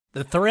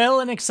The thrill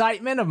and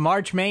excitement of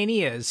March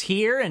Mania is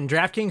here, and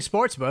DraftKings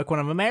Sportsbook, one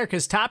of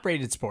America's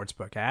top-rated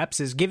sportsbook apps,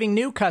 is giving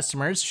new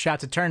customers a shot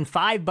to turn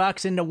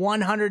 $5 into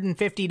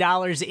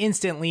 $150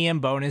 instantly in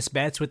bonus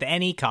bets with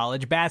any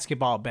college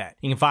basketball bet.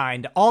 You can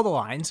find all the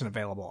lines and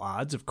available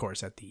odds, of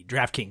course, at the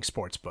DraftKings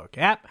Sportsbook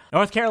app.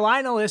 North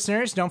Carolina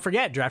listeners, don't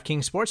forget,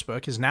 DraftKings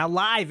Sportsbook is now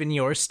live in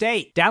your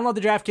state. Download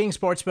the DraftKings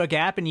Sportsbook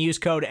app and use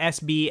code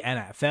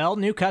SBNFL.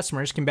 New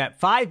customers can bet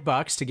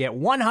 $5 to get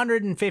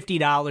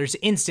 $150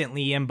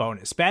 instantly in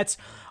bonus bets,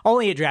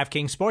 only at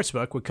DraftKings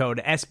Sportsbook with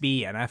code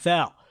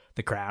SBNFL.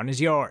 The crown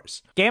is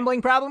yours.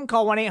 Gambling problem?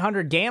 Call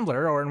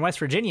 1-800-GAMBLER, or in West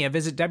Virginia,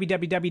 visit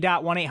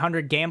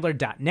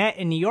www.1800gambler.net.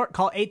 In New York,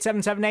 call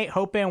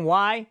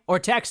 877-8-HOPE-NY or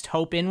text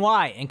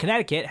HOPE-NY. In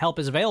Connecticut, help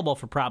is available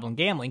for problem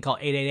gambling. Call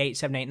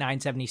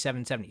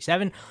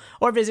 888-789-7777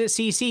 or visit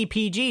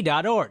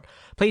ccpg.org.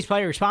 Please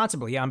play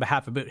responsibly on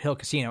behalf of Boot Hill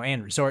Casino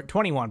and Resort.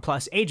 21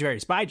 plus, age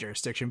varies by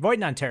jurisdiction. Void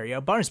in Ontario.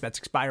 Bonus bets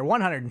expire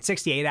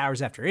 168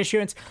 hours after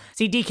issuance.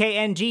 See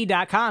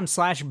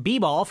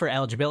dkng.com/bball for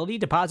eligibility,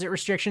 deposit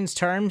restrictions,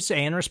 terms,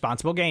 and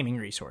responsible gaming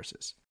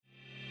resources.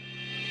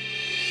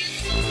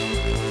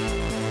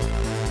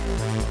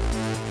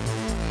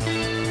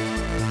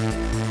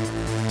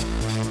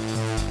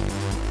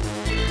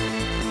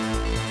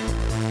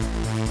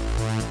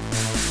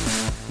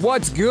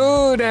 What's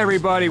good,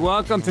 everybody?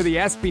 Welcome to the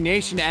SB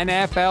Nation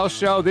NFL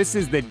show. This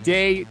is the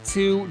Day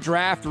 2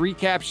 Draft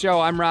Recap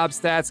Show. I'm Rob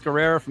Stats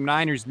Guerrero from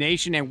Niners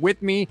Nation, and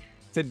with me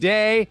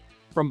today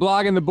from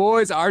Blogging the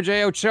Boys,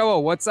 RJ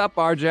Ochoa. What's up,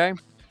 RJ?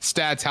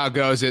 Stats, how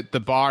goes it? The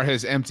bar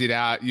has emptied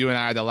out. You and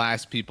I are the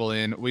last people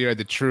in. We are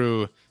the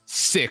true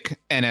sick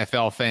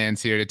NFL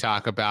fans here to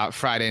talk about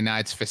Friday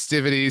night's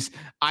festivities.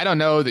 I don't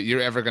know that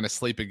you're ever going to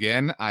sleep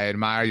again. I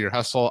admire your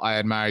hustle. I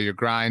admire your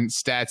grind.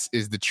 Stats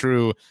is the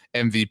true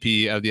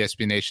MVP of the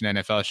SB Nation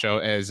NFL show,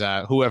 as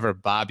whoever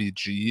Bobby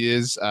G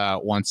is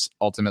once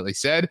ultimately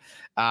said.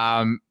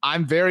 I'm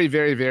very,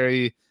 very,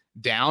 very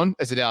down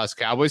as a Dallas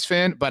Cowboys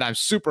fan, but I'm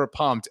super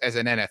pumped as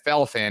an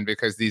NFL fan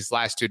because these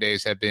last 2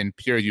 days have been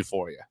pure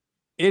euphoria.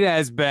 It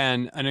has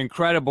been an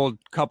incredible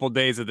couple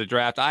days of the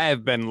draft. I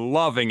have been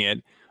loving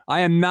it. I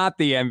am not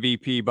the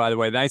MVP, by the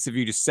way. Nice of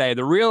you to say.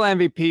 The real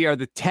MVP are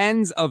the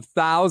tens of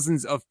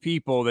thousands of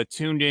people that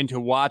tuned in to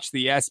watch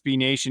the SB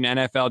Nation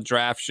NFL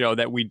draft show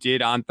that we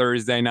did on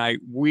Thursday night.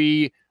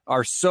 We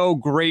are so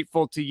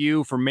grateful to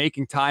you for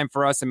making time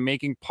for us and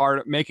making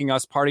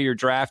us part of your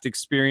draft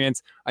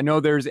experience. I know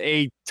there's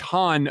a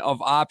ton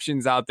of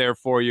options out there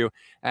for you.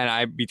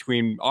 And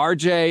between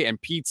RJ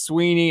and Pete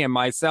Sweeney and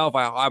myself,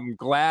 I'm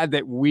glad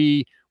that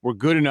we were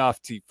good enough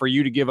for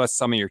you to give us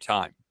some of your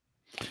time.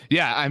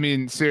 Yeah, I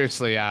mean,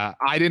 seriously, I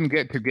didn't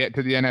get to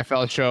the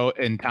NFL show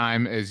in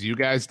time as you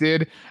guys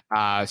did.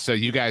 So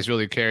you guys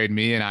really carried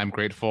me, and I'm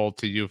grateful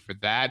to you for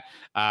that.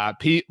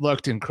 Pete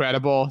looked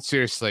incredible.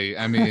 Seriously,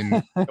 I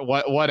mean,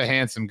 what a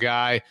handsome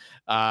guy.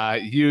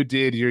 You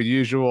did your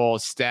usual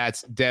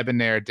Stats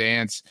debonair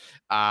dance.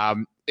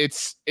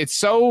 It's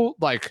so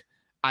like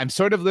I'm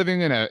sort of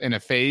living in a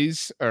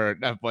phase, or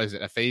what is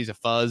it? A phase, a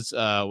fuzz,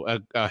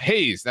 a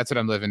haze. That's what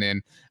I'm living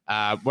in,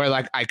 where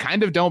like I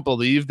kind of don't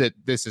believe that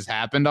this has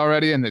happened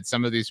already, and that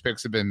some of these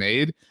picks have been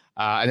made,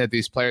 and that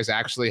these players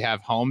actually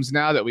have homes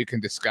now that we can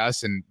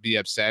discuss and be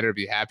upset or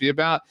be happy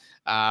about.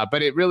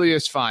 But it really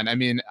is fun. I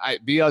mean,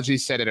 BLG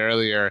said it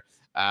earlier.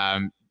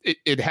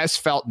 It has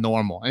felt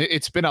normal.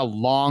 It's been a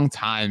long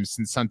time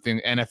since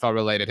something NFL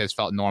related has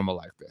felt normal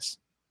like this.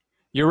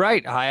 You're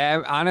right.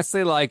 I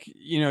honestly,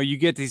 you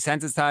get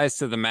desensitized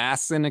to the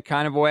masks in a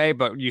kind of way,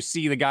 but you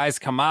see the guys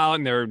come out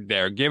and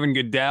they're giving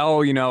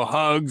Goodell,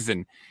 hugs,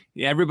 and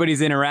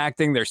everybody's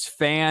interacting. There's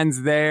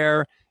fans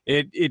there.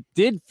 It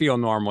did feel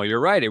normal.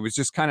 You're right. It was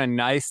just kind of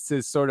nice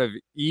to sort of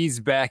ease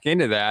back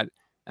into that.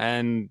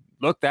 And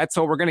look, that's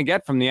what we're going to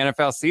get from the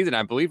NFL season.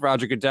 I believe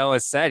Roger Goodell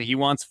has said he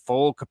wants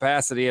full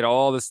capacity at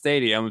all the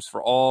stadiums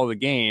for all the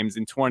games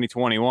in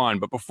 2021.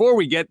 But before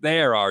we get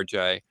there,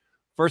 RJ,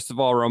 first of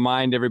all,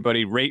 remind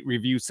everybody, rate,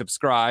 review,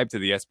 subscribe to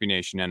the SB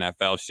Nation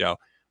NFL show.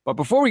 But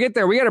before we get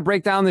there, we got to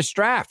break down this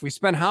draft. We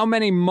spent how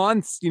many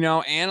months,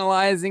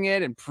 analyzing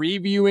it and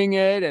previewing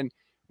it, and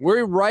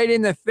we're right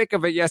in the thick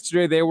of it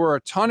yesterday. There were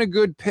a ton of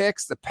good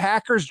picks. The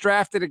Packers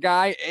drafted a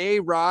guy,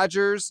 A.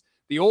 Rodgers.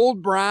 The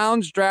old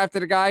Browns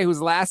drafted a guy whose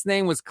last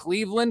name was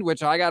Cleveland,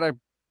 which I got a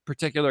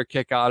particular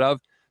kick out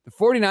of. The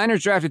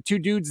 49ers drafted two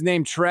dudes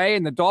named Trey,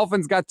 and the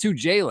Dolphins got two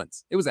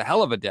Jalens. It was a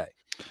hell of a day.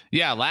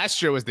 Yeah,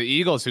 last year was the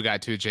Eagles who got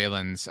two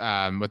Jalens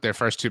with their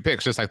first two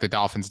picks, just like the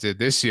Dolphins did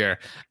this year.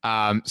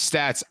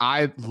 Stats,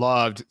 I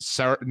loved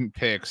certain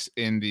picks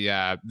in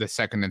the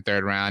second and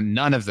third round.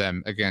 None of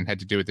them, again, had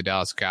to do with the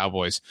Dallas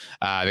Cowboys.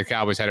 The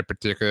Cowboys had a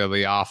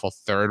particularly awful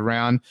third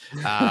round.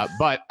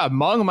 But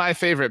among my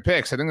favorite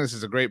picks, I think this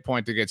is a great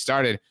point to get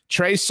started,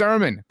 Trey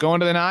Sermon going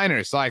to the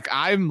Niners. Like,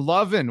 I'm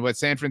loving what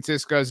San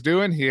Francisco's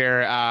doing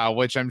here,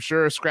 which I'm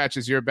sure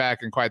scratches your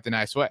back in quite the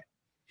nice way.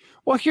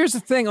 Well, here's the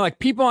thing. Like,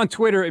 people on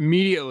Twitter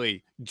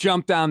immediately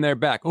jump down their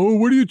back. Oh,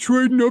 what are you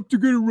trading up to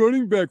get a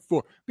running back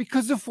for?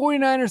 Because the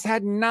 49ers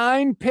had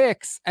 9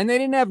 picks and they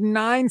didn't have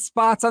 9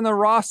 spots on the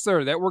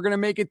roster that were going to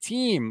make a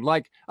team.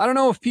 Like, I don't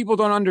know if people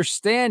don't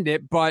understand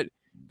it, but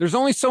there's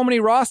only so many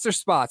roster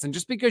spots. And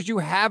just because you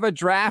have a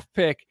draft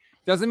pick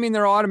doesn't mean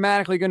they're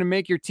automatically going to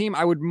make your team.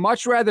 I would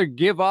much rather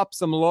give up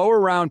some lower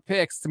round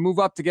picks to move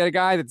up to get a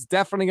guy that's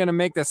definitely going to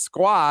make the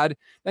squad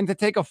than to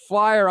take a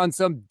flyer on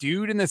some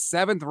dude in the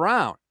 7th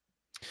round.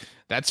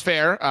 That's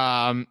fair.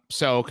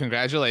 So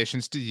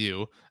congratulations to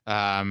you.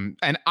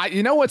 And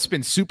you know what's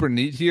been super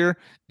neat here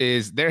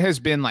is there has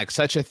been like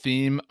such a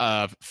theme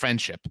of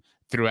friendship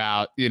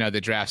throughout,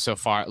 the draft so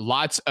far.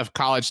 Lots of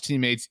college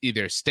teammates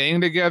either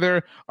staying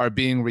together or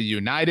being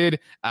reunited.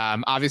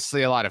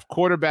 Obviously, a lot of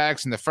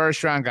quarterbacks in the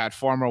first round got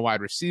former wide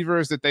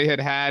receivers that they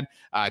had.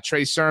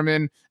 Trey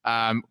Sermon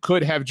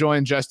could have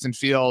joined Justin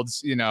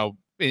Fields,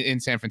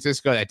 in San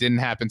Francisco. That didn't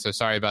happen, so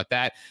sorry about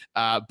that.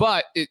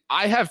 But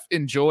I have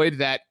enjoyed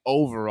that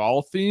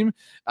overall theme.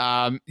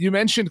 You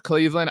mentioned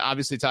Cleveland,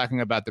 obviously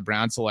talking about the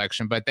Brown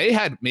selection, but they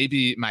had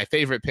maybe my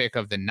favorite pick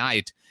of the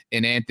night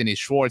in Anthony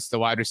Schwartz, the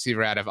wide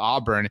receiver out of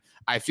Auburn.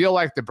 I feel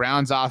like the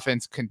Browns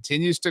offense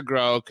continues to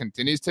grow,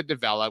 continues to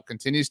develop,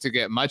 continues to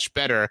get much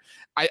better.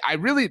 I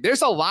really,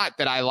 there's a lot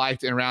that I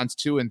liked in rounds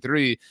 2 and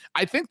 3.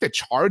 I think the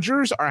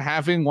Chargers are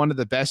having one of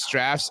the best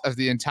drafts of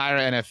the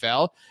entire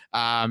NFL.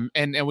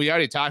 And we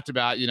already talked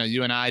about,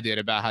 you and I did,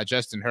 about how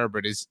Justin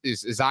Herbert is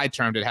as I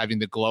termed it, having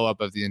the glow up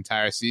of the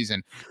entire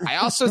season. I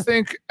also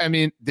think,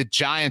 the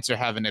Giants are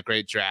having a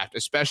great draft,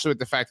 especially with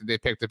the fact that they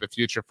picked up a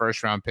future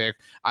first round pick.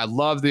 I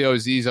love the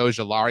Azeez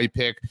Ojulari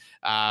pick.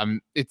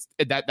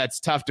 That's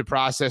tough to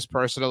process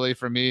personally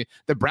for me.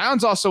 The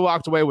Browns also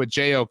walked away with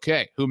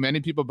JOK, who many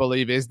people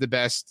believe is the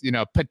best,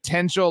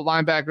 potential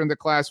linebacker in the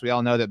class. We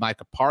all know that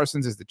Micah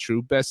Parsons is the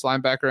true best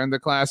linebacker in the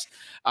class.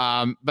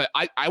 But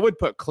I would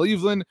put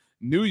Cleveland,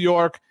 New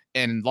York,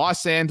 and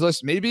Los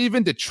Angeles, maybe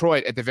even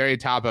Detroit at the very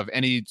top of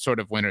any sort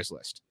of winners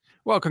list.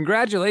 Well,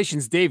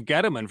 congratulations, Dave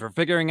Gettleman, for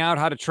figuring out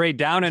how to trade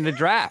down in the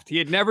draft. He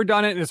had never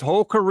done it in his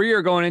whole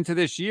career going into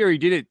this year. He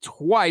did it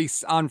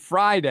twice on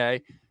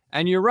Friday.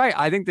 And you're right.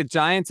 I think the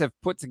Giants have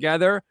put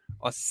together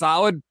a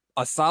solid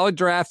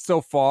draft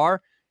so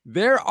far.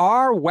 There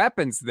are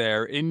weapons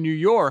there in New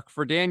York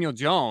for Daniel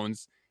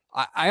Jones.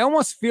 I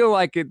almost feel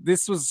like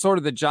this was sort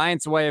of the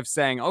Giants' way of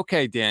saying,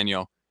 okay,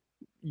 Daniel,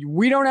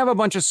 we don't have a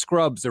bunch of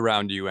scrubs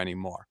around you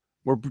anymore.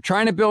 We're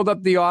trying to build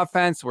up the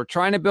offense. We're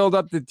trying to build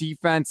up the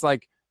defense.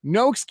 Like,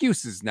 no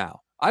excuses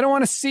now. I don't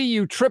want to see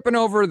you tripping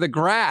over the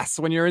grass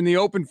when you're in the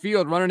open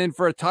field running in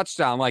for a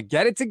touchdown. Like,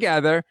 get it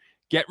together,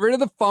 get rid of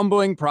the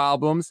fumbling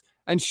problems,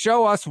 and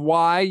show us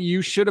why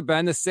you should have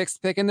been the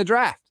 6th pick in the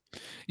draft.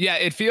 Yeah,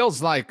 it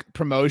feels like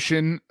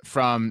promotion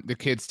from the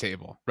kids'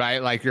 table,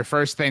 right? Like your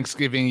first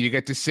Thanksgiving, you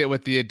get to sit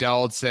with the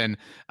adults and,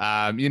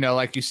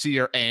 like you see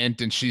your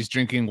aunt and she's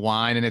drinking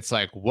wine and it's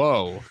like,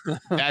 whoa,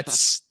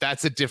 that's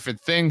a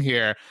different thing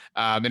here.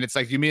 And it's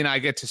like, you mean I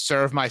get to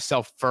serve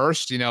myself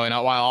first, and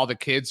while all the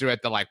kids are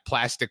at the like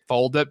plastic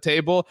fold-up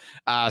table.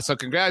 So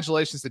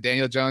congratulations to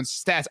Daniel Jones.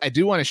 Stats, I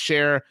do want to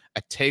share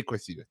a take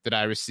with you that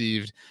I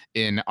received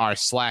in our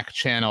Slack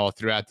channel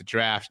throughout the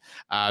draft.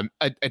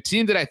 A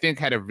team that I think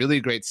had a really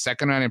great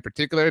second round in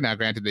particular, now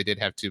granted they did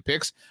have 2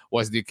 picks,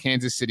 was the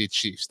Kansas City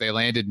Chiefs. They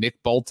landed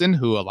Nick Bolton,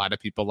 who a lot of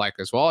people like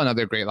as well,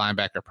 another great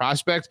linebacker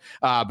prospect.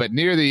 But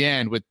near the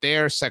end, with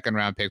their second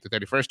round pick, the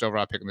 31st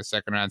overall pick in the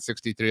second round,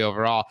 63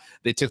 overall,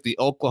 they took the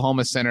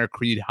Oklahoma center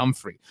Creed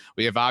Humphrey.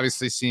 We have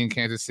obviously seen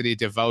Kansas City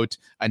devote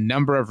a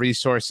number of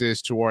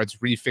resources towards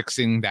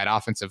refixing that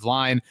offensive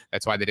line.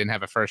 That's why they didn't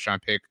have a first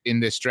round pick in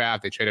this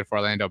draft. They traded for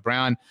Orlando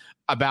Brown.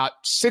 About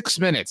 6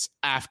 minutes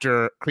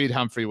after Creed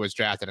Humphrey was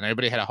drafted, and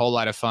everybody had a whole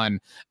lot of fun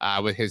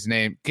with his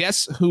name.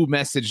 Guess who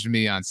messaged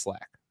me on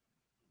Slack?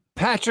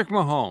 Patrick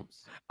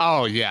Mahomes.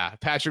 Oh, yeah.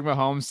 Patrick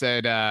Mahomes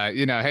said,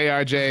 hey,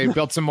 RJ,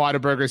 built some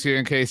Whataburgers here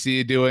in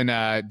KC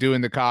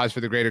doing the cause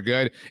for the greater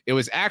good. It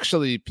was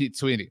actually Pete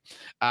Sweeney.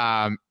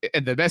 And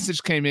the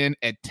message came in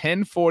at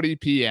 10:40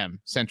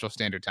 p.m. Central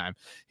Standard Time.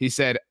 He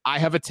said, I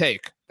have a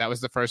take. That was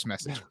the first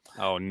message.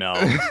 Oh, no.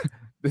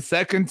 The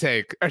second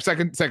take, or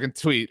second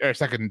tweet, or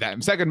second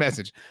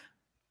message,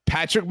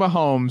 Patrick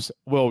Mahomes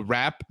will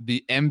wrap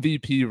the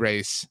MVP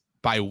race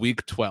by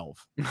week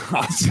 12.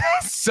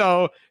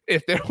 So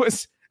if there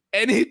was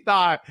any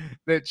thought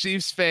that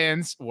Chiefs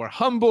fans were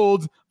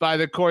humbled by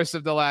the course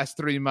of the last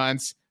 3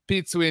 months,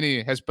 Pete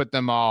Sweeney has put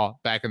them all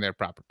back in their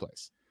proper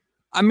place.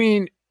 I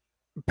mean,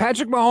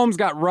 Patrick Mahomes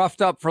got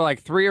roughed up for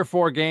like 3 or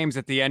 4 games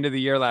at the end of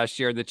the year last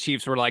year. The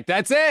Chiefs were like,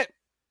 that's it.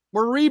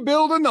 We're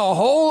rebuilding the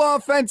whole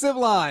offensive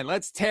line.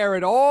 Let's tear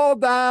it all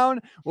down.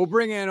 We'll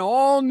bring in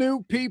all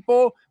new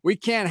people. We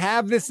can't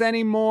have this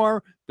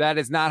anymore. That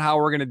is not how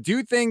we're going to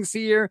do things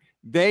here.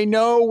 They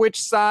know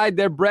which side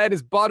their bread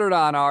is buttered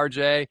on,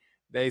 RJ.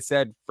 They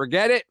said,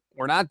 forget it.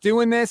 We're not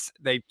doing this.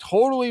 They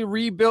totally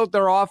rebuilt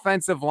their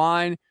offensive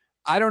line.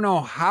 I don't know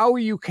how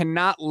you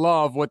cannot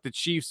love what the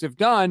Chiefs have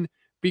done,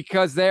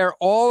 because they're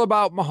all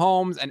about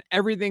Mahomes, and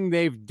everything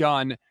they've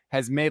done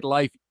has made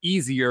life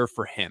easier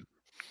for him.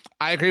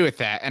 I agree with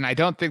that. And I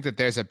don't think that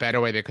there's a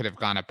better way they could have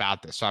gone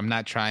about this. So I'm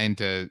not trying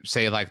to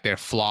say like they're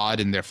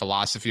flawed in their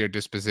philosophy or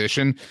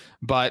disposition,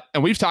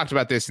 and we've talked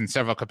about this in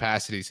several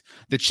capacities.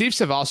 The Chiefs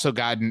have also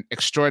gotten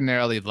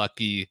extraordinarily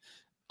lucky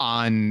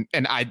and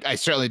I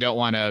certainly don't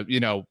want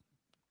to,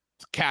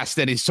 cast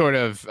any sort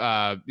of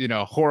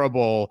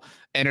horrible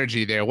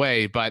energy their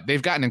way, but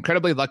they've gotten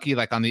incredibly lucky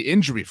like on the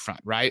injury front,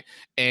 right?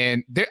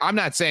 And I'm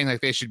not saying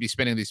like they should be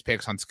spending these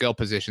picks on skill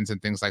positions and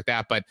things like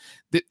that, but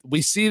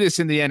we see this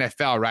in the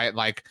NFL, right?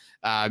 Like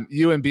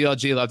you and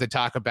BLG love to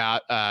talk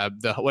about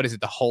the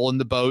hole in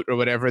the boat or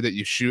whatever that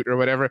you shoot or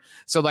whatever.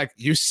 So like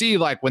you see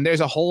like when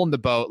there's a hole in the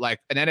boat, like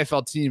an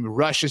NFL team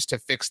rushes to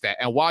fix that,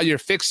 and while you're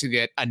fixing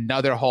it,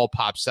 another hole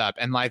pops up.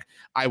 And like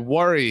I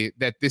worry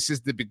that this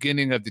is the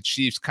beginning of the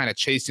Chiefs kind of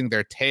chasing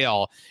their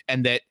tail,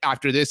 and that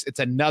after this it's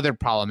another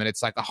problem, and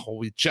it's like, oh,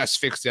 we just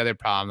fixed the other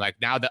problem, like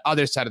now the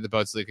other side of the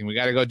boat's leaking, we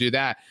got to go do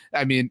that.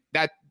 I mean,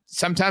 that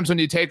sometimes when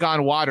you take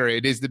on water,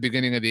 it is the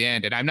beginning of the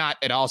end. And I'm not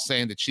at all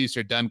saying the Chiefs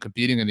are done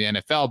competing in the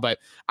NFL, but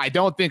I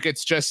don't think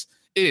it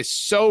is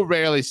so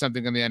rarely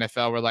something in the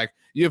NFL where like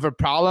you have a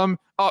problem,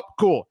 oh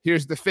cool,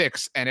 here's the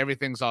fix and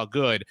everything's all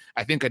good.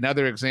 I think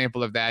another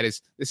example of that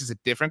is, this is a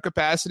different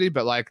capacity,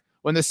 but like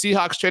when the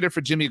Seahawks traded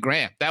for Jimmy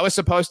Graham, that was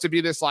supposed to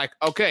be this like,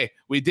 okay,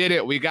 we did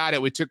it, we got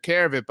it, we took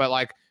care of it. But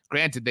like,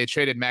 granted, they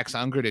traded Max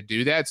Unger to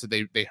do that, so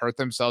they hurt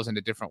themselves in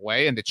a different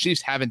way, and the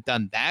Chiefs haven't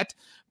done that.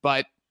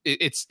 But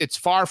it's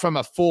far from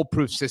a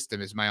foolproof system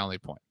is my only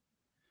point.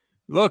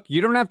 Look, you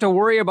don't have to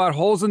worry about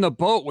holes in the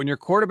boat when your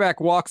quarterback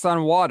walks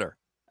on water.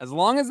 As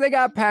long as they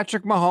got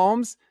Patrick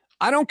Mahomes,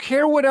 I don't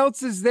care what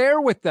else is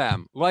there with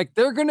them. Like,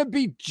 they're going to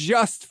be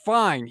just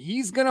fine.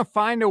 He's going to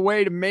find a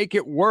way to make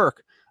it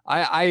work.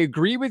 I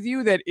agree with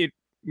you that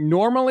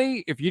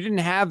normally, if you didn't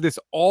have this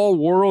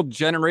all-world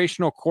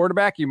generational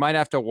quarterback, you might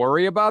have to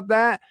worry about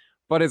that.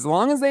 But as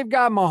long as they've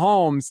got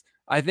Mahomes,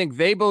 I think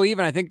they believe,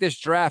 and I think this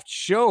draft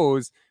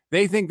shows,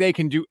 they think they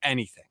can do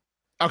anything.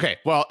 Okay,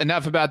 well,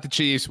 enough about the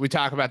Chiefs. We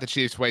talk about the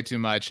Chiefs way too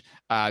much.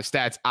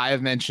 Stats, I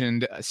have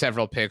mentioned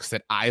several picks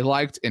that I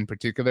liked in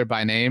particular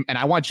by name, and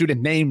I want you to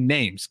name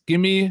names. Give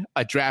me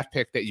a draft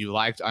pick that you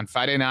liked on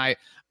Friday night.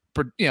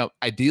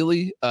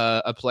 Ideally,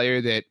 a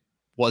player that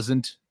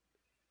wasn't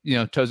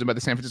chosen by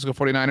the San Francisco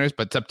 49ers,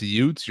 but it's up to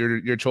you. It's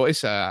your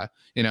choice.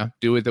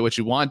 Do with it what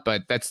you want,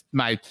 but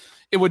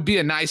it would be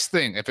a nice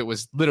thing if it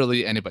was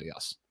literally anybody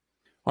else.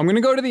 I'm going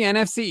to go to the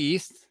NFC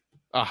East.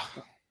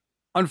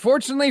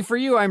 Unfortunately for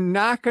you, I'm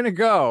not going to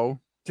go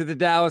to the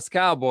Dallas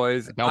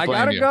Cowboys. I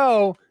got to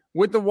go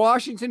with the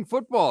Washington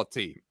football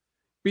team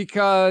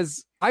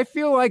because I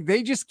feel like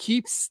they just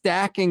keep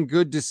stacking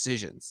good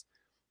decisions.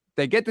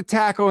 They get the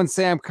tackle in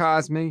Sam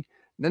Cosmi.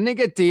 Then they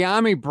get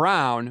De'Ami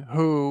Brown,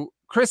 who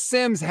Chris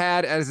Sims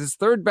had as his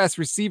third best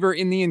receiver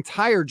in the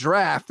entire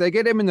draft. They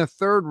get him in the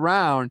third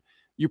round.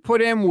 You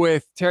put him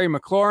with Terry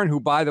McLaurin, who,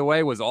 by the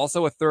way, was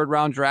also a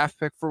third-round draft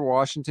pick for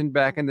Washington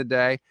back in the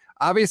day.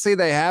 Obviously,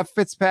 they have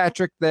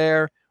Fitzpatrick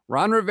there.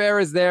 Ron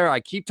Rivera is there. I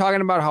keep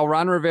talking about how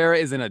Ron Rivera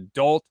is an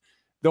adult.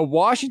 The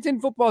Washington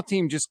football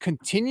team just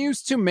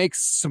continues to make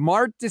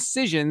smart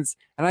decisions,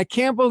 and I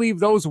can't believe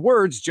those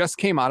words just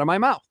came out of my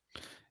mouth.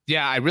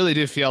 Yeah, I really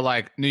do feel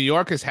like New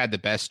York has had the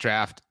best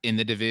draft in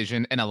the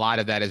division, and a lot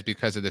of that is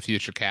because of the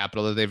future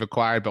capital that they've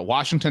acquired, but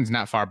Washington's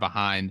not far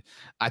behind.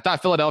 I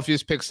thought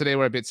Philadelphia's picks today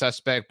were a bit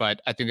suspect,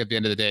 but I think at the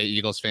end of the day,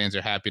 Eagles fans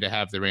are happy to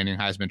have the reigning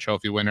Heisman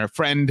Trophy winner,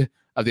 friend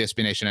of the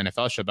SB Nation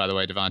NFL show, by the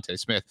way, Devontae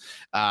Smith.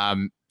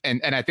 And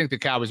I think the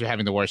Cowboys are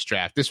having the worst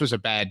draft. This was a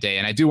bad day,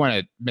 and I do want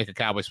to make a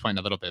Cowboys point in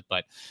a little bit,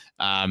 but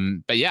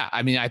yeah,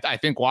 I mean, I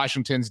think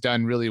Washington's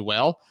done really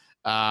well.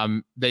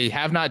 They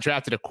have not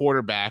drafted a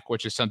quarterback,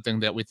 which is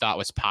something that we thought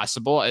was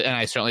possible, and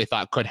I certainly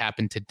thought could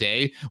happen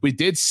today. We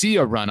did see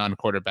a run on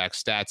quarterback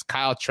stats.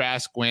 Kyle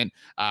Trask went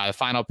the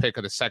final pick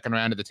of the second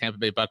round of the Tampa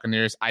Bay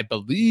Buccaneers. I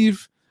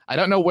believe, I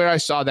don't know where I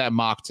saw that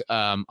mocked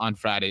on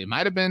Friday. It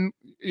might have been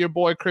your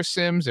boy Chris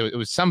Sims. It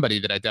was somebody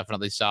that I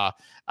definitely saw,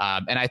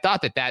 and I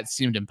thought that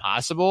seemed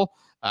impossible.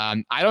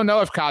 I don't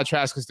know if Kyle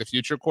Trask is the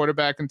future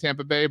quarterback in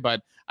Tampa Bay,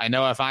 but I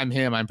know if I'm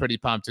him, I'm pretty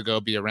pumped to go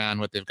be around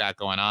what they've got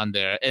going on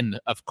there. And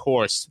of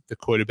course, the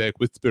quarterback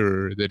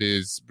whisperer that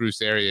is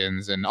Bruce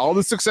Arians and all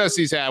the success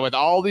he's had with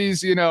all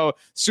these,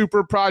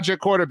 super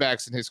project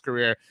quarterbacks in his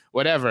career,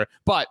 whatever.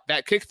 But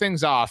that kicked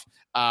things off.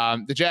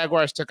 The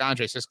Jaguars took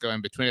Andre Cisco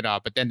in between it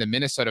all, but then the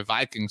Minnesota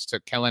Vikings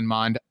took Kellen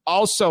Mond,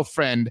 also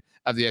friend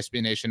of the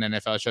SB Nation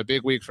NFL show.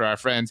 Big week for our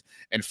friends.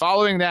 And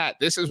following that,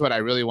 this is what I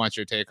really want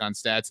your take on,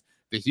 Stats.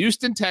 The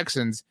Houston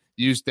Texans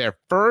used their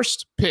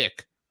first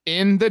pick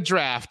in the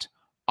draft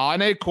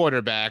on a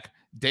quarterback,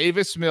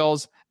 Davis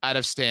Mills out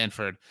of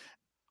Stanford.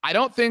 I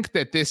don't think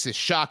that this is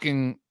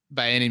shocking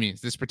by any means,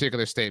 this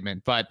particular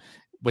statement, but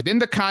within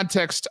the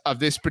context of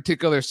this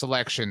particular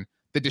selection,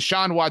 the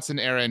Deshaun Watson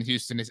era in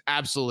Houston is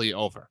absolutely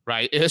over,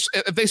 right? If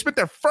they spent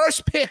their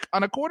first pick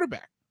on a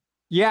quarterback.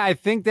 Yeah, I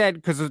think that,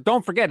 because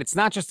don't forget, it's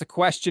not just a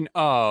question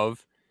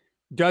of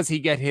does he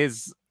get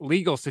his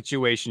legal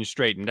situation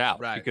straightened out?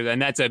 Right. And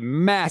that's a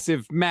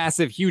massive,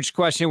 massive, huge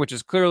question, which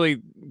is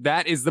clearly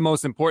that is the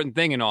most important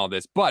thing in all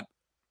this. But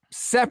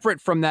separate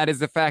from that is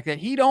the fact that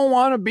he don't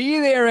want to be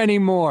there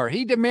anymore.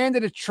 He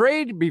demanded a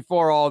trade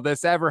before all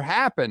this ever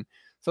happened.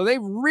 So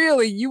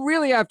you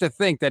really have to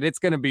think that it's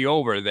going to be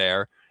over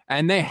there.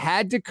 And they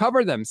had to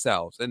cover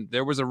themselves. And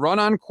there was a run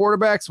on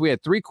quarterbacks. We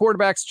had 3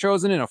 quarterbacks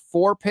chosen in a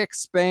 4-pick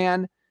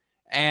span.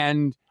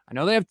 And I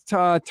know they have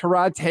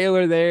Tyrod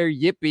Taylor there.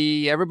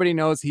 Yippee. Everybody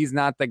knows he's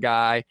not the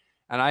guy.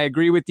 And I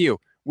agree with you.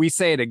 We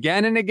say it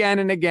again and again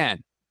and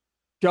again.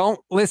 Don't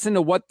listen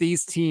to what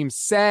these teams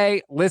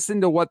say.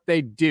 Listen to what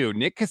they do.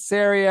 Nick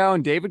Caserio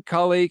and David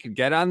Culley could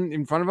get on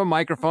in front of a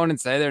microphone and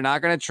say they're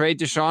not going to trade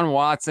Deshaun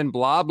Watson,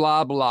 blah,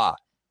 blah, blah.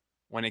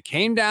 When it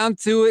came down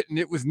to it and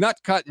it was nut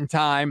cutting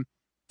time,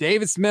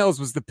 Davis Mills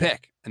was the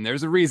pick. And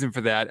there's a reason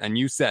for that. And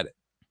you said it.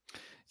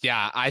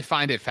 Yeah, I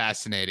find it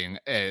fascinating,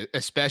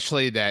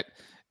 especially that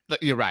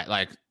you're right.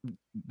 Like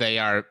they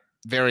are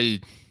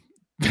very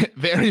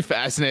very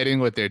fascinating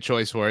with their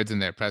choice words in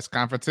their press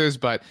conferences,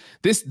 but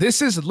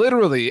this is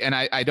literally, and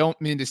I don't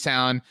mean to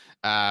sound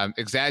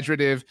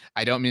exaggerative.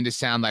 I don't mean to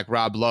sound like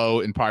Rob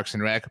Lowe in Parks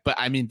and Rec, but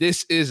I mean,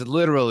 this is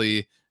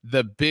literally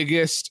the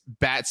biggest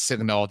bat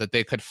signal that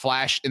they could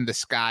flash in the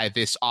sky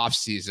this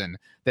offseason,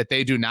 that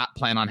they do not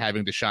plan on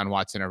having Deshaun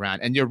Watson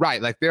around. And you're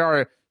right. Like there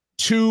are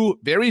 2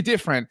 very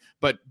different,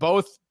 but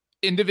both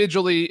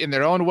individually in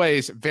their own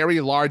ways,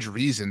 very large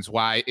reasons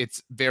why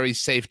it's very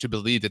safe to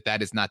believe that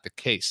that is not the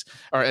case,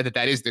 or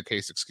that is the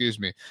case, excuse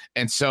me.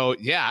 And so,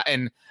 yeah,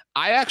 and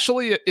I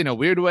actually, in a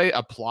weird way,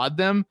 applaud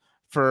them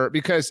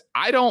because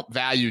I don't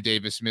value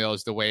Davis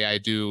Mills the way I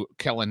do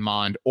Kellen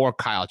Mond or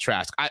Kyle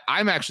Trask.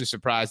 I'm actually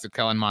surprised that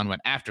Kellen Mond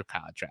went after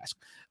Kyle Trask.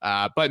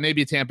 But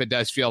maybe Tampa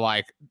does feel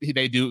like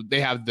they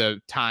have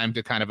the time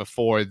to kind of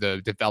afford the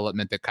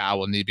development that Kyle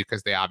will need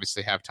because they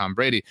obviously have Tom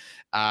Brady.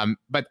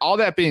 But all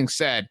that being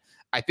said,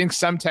 I think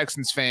some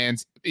Texans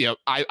fans,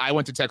 I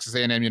went to Texas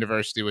A&M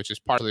University, which is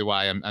partly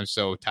why I'm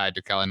so tied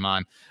to Kellen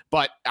Mond.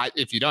 But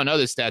if you don't know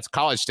the stats,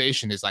 College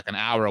Station is like an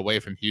hour away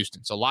from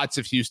Houston. So lots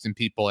of Houston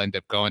people end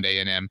up going to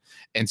A&M.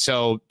 And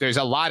so there's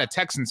a lot of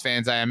Texans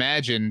fans, I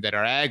imagine, that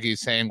are Aggies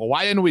saying, well,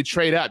 why didn't we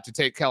trade up to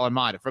take Kellen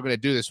Mond if we're going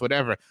to do this,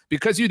 whatever?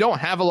 Because you don't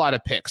have a lot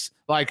of picks.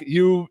 Like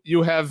you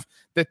have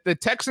the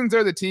Texans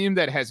are the team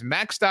that has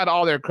maxed out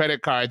all their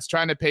credit cards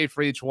trying to pay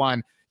for each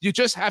one. You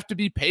just have to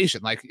be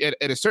patient. Like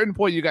at a certain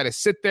point, you got to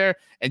sit there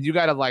and you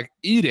got to like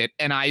eat it.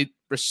 And I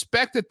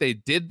respect that they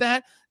did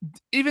that.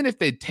 Even if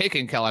they'd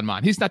taken Kellen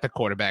Mond, he's not the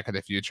quarterback of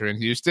the future in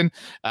Houston.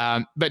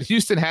 But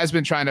Houston has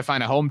been trying to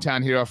find a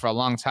hometown hero for a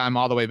long time,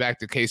 all the way back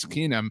to Case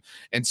Keenum.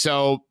 And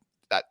so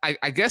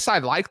I guess I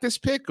like this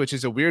pick, which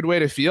is a weird way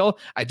to feel.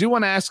 I do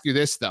want to ask you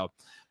this, though.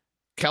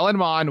 Kellen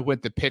Mond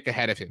went the pick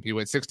ahead of him. He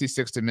went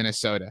 66 to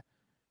Minnesota.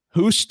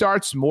 Who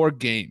starts more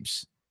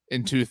games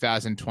in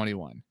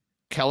 2021?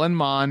 Kellen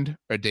Mond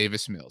or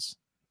Davis Mills?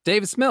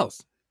 Davis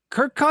Mills.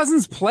 Kirk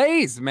Cousins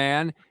plays,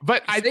 man.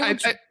 But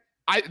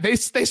they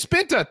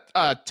spent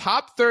a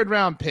top 3rd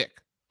round pick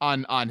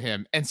on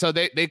him. And so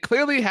they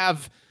clearly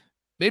have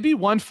maybe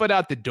one foot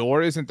out the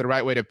door isn't the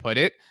right way to put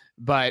it,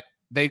 but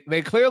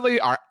they clearly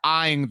are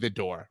eyeing the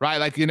door, right?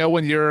 Like,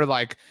 when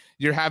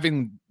you're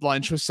having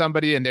lunch with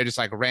somebody and they're just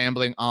like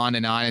rambling on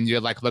and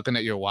you're like looking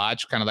at your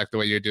watch, kind of like the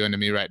way you're doing to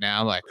me right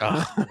now. Like,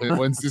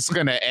 when's this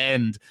going to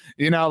end?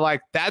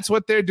 Like that's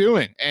what they're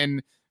doing.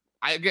 And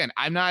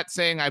I'm not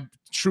saying I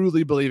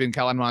truly believe in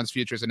Kellen Mond's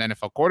future as an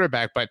NFL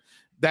quarterback, but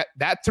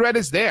that threat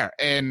is there.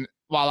 And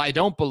while I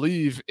don't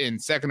believe in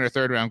 2nd or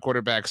 3rd round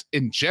quarterbacks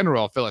in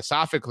general,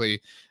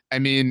 philosophically, I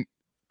mean,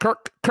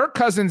 Kirk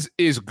Cousins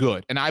is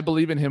good, and I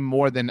believe in him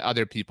more than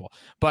other people.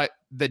 But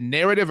the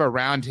narrative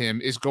around him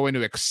is going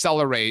to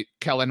accelerate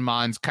Kellen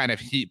Mond's kind of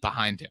heat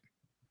behind him.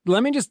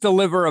 Let me just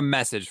deliver a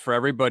message for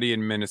everybody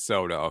in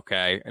Minnesota,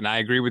 okay? And I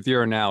agree with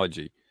your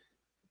analogy.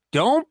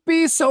 Don't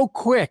be so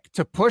quick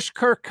to push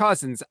Kirk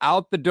Cousins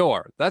out the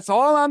door. That's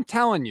all I'm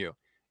telling you.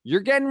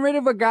 You're getting rid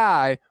of a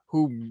guy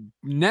who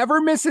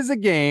never misses a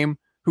game,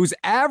 whose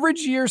average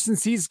year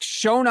since he's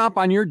shown up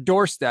on your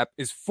doorstep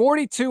is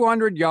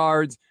 4,200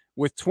 yards,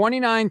 with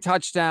 29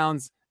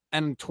 touchdowns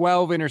and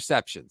 12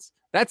 interceptions.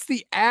 That's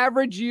the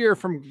average year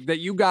that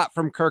you got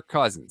from Kirk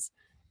Cousins.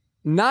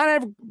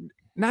 Not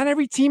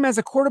every team has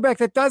a quarterback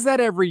that does that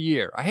every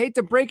year. I hate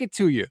to break it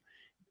to you.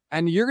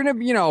 And you're going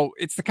to,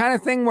 it's the kind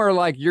of thing where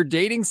like you're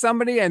dating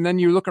somebody and then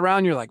you look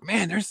around, you're like,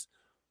 man, there's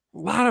a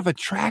lot of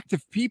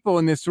attractive people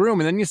in this room.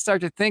 And then you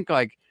start to think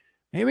like,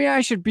 maybe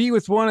I should be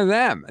with one of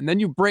them. And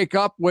then you break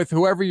up with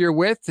whoever you're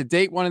with to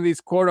date one of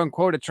these quote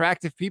unquote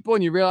attractive people.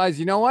 And you realize,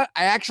 you know what?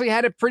 I actually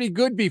had it pretty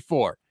good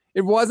before.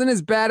 It wasn't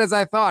as bad as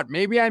I thought.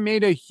 Maybe I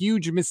made a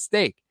huge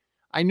mistake.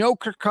 I know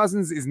Kirk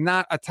Cousins is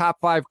not a top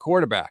 5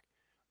 quarterback,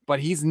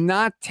 but he's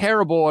not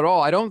terrible at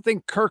all. I don't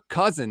think Kirk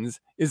Cousins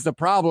is the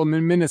problem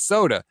in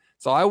Minnesota.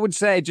 So I would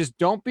say just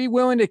don't be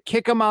willing to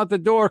kick him out the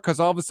door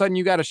because all of a sudden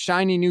you got a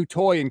shiny new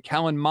toy in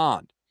Kellen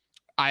Mond.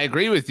 I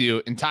agree with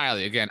you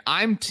entirely. Again,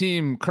 I'm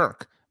Team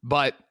Kirk,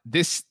 but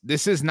this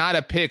is not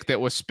a pick that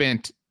was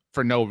spent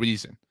for no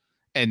reason.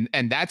 And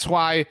that's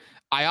why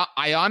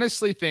I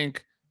honestly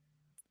think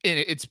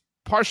it's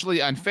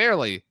partially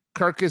unfairly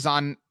Kirk is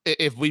on,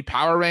 if we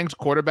power ranked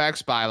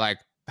quarterbacks by like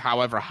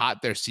however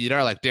hot their seat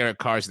are, like Derek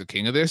Carr is the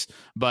king of this,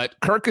 but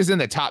Kirk is in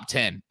the top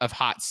 10 of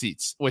hot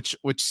seats, which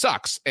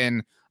sucks.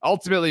 And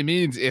ultimately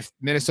means if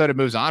Minnesota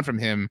moves on from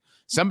him,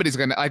 somebody's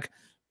going to like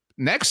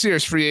next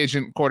year's free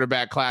agent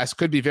quarterback class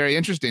could be very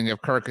interesting if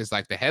Kirk is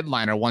like the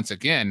headliner once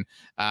again.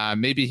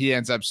 Maybe he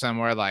ends up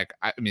somewhere like,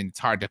 I mean, it's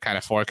hard to kind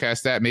of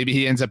forecast that. Maybe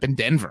he ends up in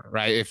Denver,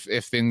 right?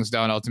 If things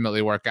don't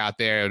ultimately work out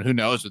there, and who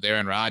knows with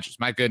Aaron Rodgers,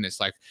 my goodness,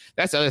 like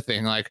that's the other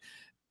thing. Like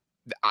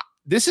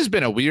this has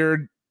been a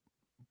weird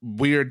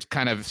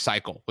kind of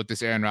cycle with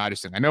this Aaron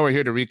Rodgers thing. I know we're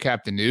here to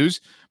recap the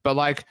news, but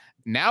like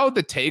now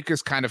the take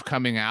is kind of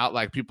coming out.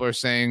 Like people are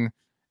saying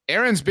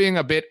Aaron's being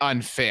a bit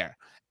unfair.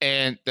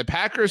 And the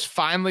Packers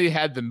finally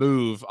had the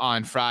move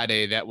on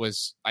Friday that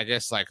was, I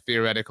guess, like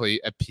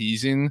theoretically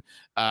appeasing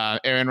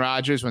Aaron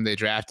Rodgers when they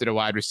drafted a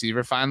wide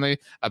receiver finally,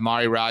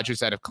 Amari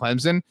Rodgers out of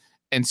Clemson.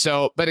 And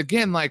so, but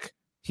again, like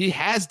he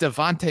has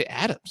Davante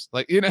Adams.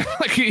 Like, you know,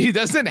 like he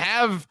doesn't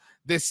have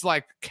this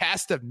like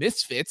cast of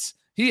misfits.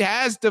 He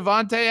has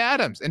Davante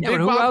Adams and Big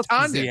Bob else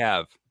Tonyan. Does he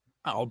have?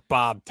 Oh,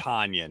 Bob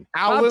Tonyan.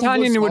 Bob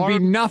Tonyan Lazard. would be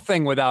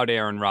nothing without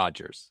Aaron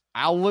Rodgers.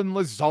 Allen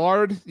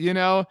Lazard, you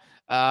know.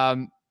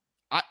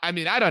 I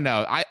mean, I don't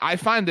know. I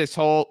find this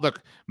whole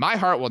look, my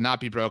heart will not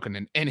be broken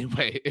in any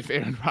way if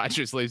Aaron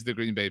Rodgers leaves the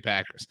Green Bay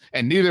Packers,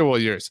 and neither will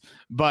yours.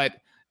 But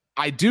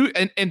I do,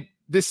 and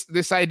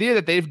this idea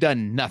that they've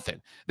done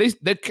nothing.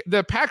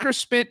 The Packers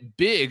spent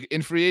big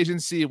in free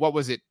agency. What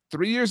was it,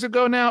 3 years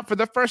ago now? For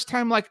the first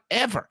time like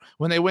ever,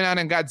 when they went out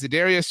and got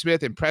Zadarius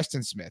Smith and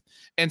Preston Smith.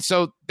 And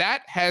so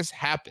that has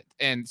happened.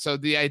 And so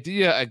the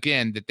idea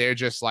again that they're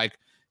just like,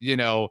 you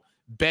know,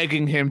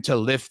 begging him to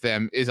lift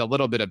them is a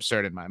little bit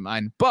absurd in my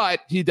mind,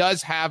 but he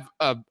does have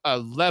a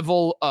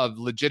level of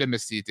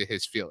legitimacy to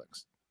his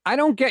feelings. I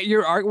don't get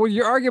your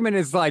argument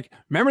is like,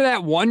 remember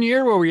that 1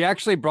 year where we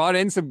actually brought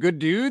in some good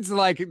dudes?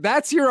 Like,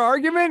 that's your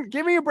argument?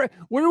 Give me a break.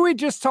 What are we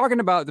just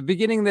talking about at the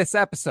beginning of this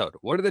episode?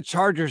 What do the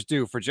Chargers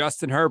do for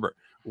Justin Herbert?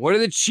 What do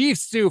the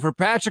Chiefs do for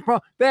Patrick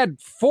Mahomes? They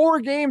had 4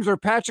 games where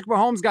Patrick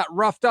Mahomes got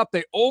roughed up.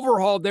 They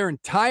overhauled their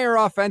entire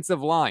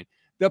offensive line.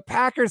 The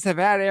Packers have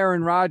had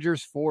Aaron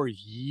Rodgers for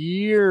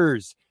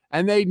years,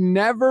 and they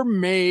never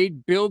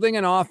made building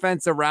an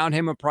offense around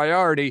him a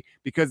priority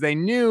because they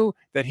knew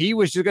that he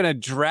was just going to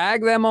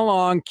drag them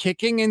along,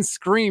 kicking and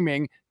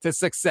screaming to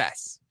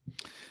success.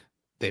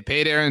 They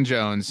paid Aaron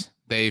Jones.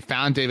 They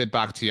found David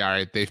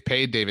Bakhtiari. They've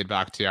paid David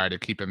Bakhtiari to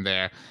keep him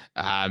there.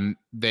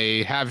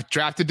 They have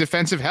drafted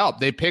defensive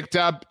help. They picked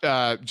up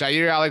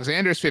Jair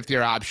Alexander's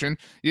 5th-year option.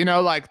 You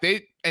know, like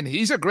and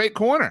he's a great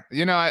corner.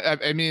 You know,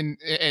 I mean,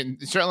 and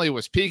certainly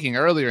was peaking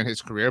earlier in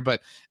his career,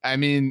 but I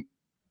mean,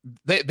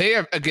 they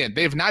have, again,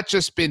 they've not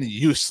just been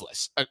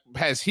useless.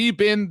 Has he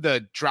been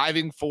the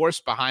driving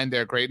force behind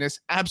their greatness?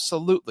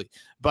 Absolutely.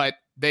 But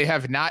they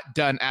have not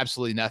done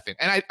absolutely nothing.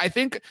 And I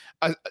think,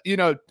 you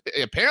know,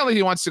 apparently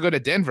he wants to go to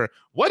Denver.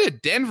 What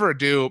did Denver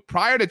do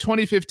prior to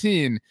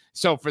 2015?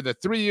 So for the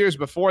 3 years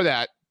before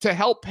that to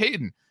help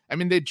Peyton? I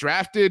mean, they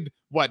drafted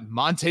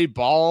Monte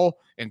Ball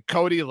and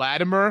Cody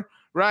Latimer,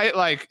 right?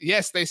 Like,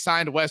 yes, they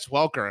signed Wes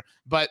Welker,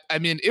 but I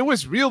mean, it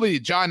was really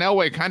John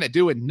Elway kind of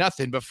doing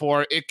nothing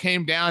before it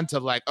came down to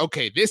like,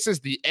 okay, this is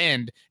the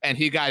end. And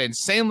he got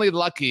insanely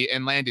lucky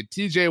and landed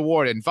TJ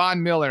Ward and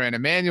Von Miller and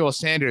Emmanuel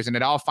Sanders, and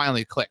it all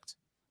finally clicked.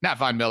 Not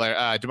Von Miller,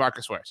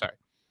 DeMarcus Ware, sorry.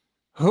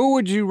 Who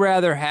would you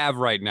rather have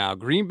right now?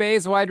 Green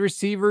Bay's wide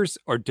receivers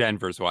or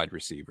Denver's wide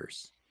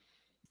receivers?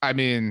 I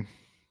mean,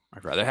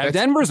 I'd rather have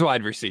Denver's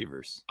wide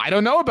receivers. I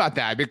don't know about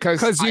that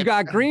because you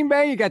got Green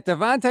Bay, you got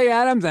Davante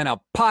Adams, and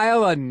a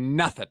pile of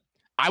nothing.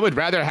 I would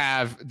rather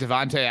have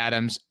Davante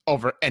Adams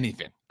over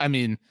anything. I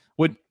mean,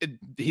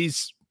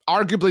 he's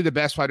arguably the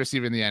best wide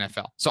receiver in the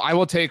NFL. So I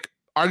will take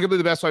arguably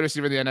the best wide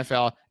receiver in the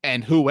NFL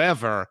and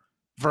whoever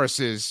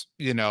versus,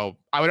 you know,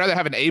 I would rather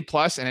have an A+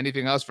 and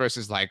anything else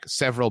versus like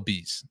several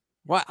Bs.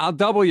 Well, I'll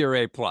double your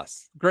A+.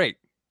 Great.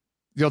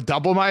 You'll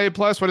double my A+?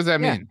 What does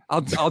that mean?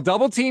 I'll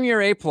double team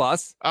your A+.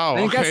 Oh,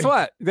 and okay. guess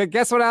what?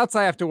 Guess what else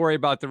I have to worry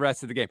about the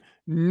rest of the game?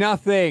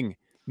 Nothing.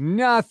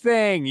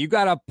 You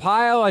got a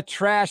pile of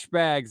trash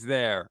bags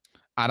there.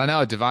 I don't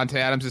know. Davante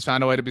Adams has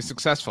found a way to be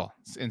successful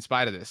in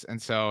spite of this.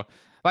 And so,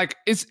 like,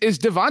 is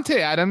Davante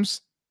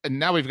Adams, and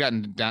now we've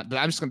gotten down,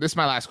 this is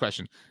my last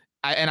question.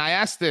 I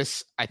asked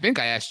this, I think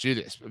I asked you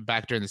this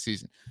back during the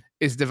season.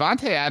 Is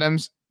Davante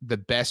Adams the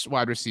best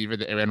wide receiver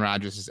that Aaron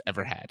Rodgers has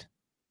ever had?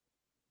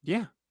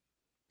 Yeah.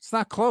 It's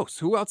not close.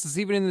 Who else is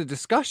even in the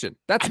discussion?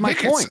 That's my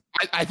point.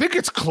 I think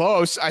it's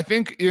close. I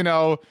think, you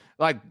know,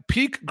 like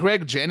peak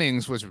Greg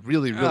Jennings was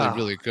really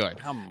good.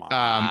 Come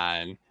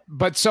on.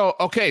 But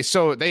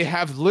so they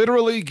have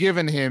literally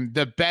given him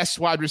the best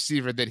wide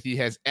receiver that he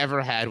has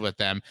ever had with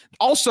them.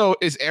 Also,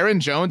 is Aaron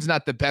Jones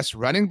not the best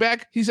running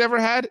back he's ever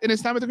had in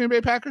his time with the Green Bay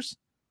Packers?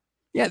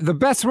 Yeah, the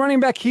best running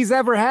back he's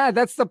ever had.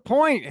 That's the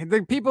point.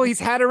 The people he's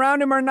had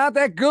around him are not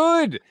that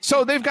good.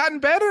 So they've gotten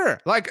better.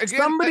 Like, again,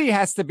 somebody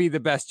has to be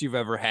the best you've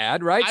ever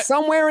had, right?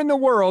 Somewhere in the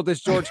world,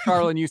 as George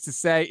Carlin used to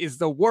say, is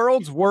the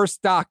world's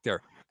worst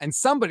doctor. And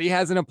somebody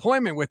has an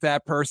appointment with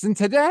that person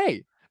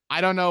today. I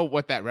don't know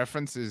what that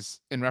reference is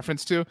in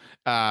reference to,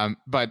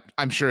 but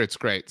I'm sure it's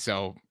great.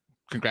 So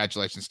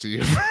congratulations to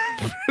you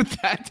for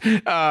that.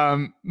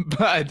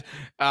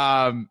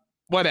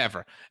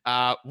 Whatever.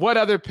 What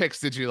other picks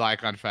did you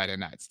like on Friday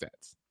night,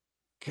 Stats?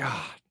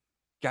 God,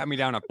 got me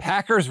down a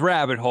Packers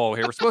rabbit hole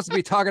here. We're supposed to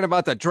be talking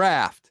about the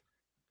draft.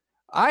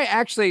 I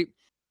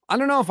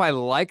don't know if I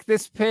like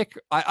this pick.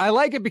 I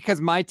like it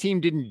because my team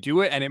didn't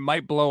do it and it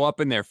might blow up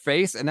in their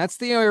face. And that's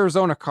the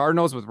Arizona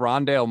Cardinals with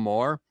Rondale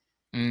Moore.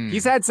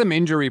 He's had some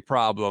injury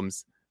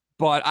problems,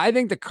 but I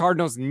think the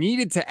Cardinals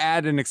needed to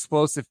add an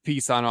explosive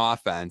piece on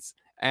offense.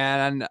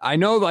 And I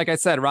know, like I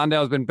said,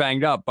 Rondale's been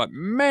banged up, but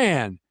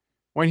man,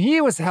 when he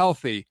was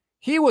healthy,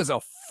 he was a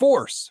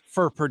force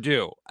for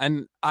Purdue.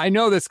 And I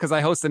know this because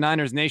I host the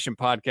Niners Nation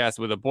podcast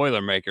with a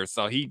Boilermaker.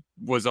 So he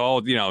was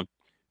all,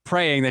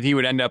 praying that he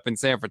would end up in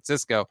San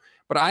Francisco.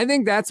 But I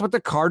think that's what the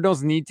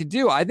Cardinals need to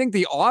do. I think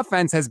the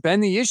offense has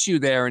been the issue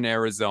there in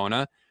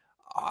Arizona.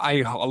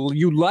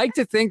 You like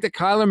to think that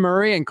Kyler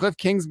Murray and Cliff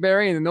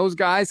Kingsbury and those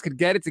guys could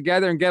get it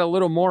together and get a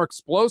little more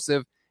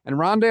explosive. And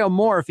Rondale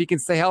Moore, if he can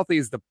stay healthy,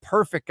 is the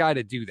perfect guy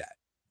to do that.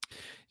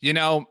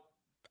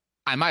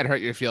 I might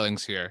hurt your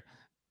feelings here,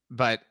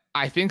 but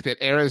I think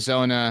that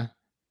Arizona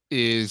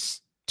is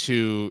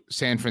to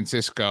San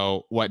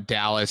Francisco what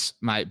Dallas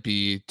might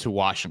be to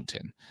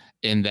Washington,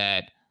 in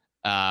that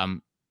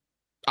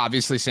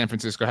obviously San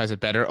Francisco has a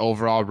better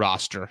overall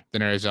roster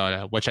than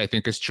Arizona, which I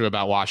think is true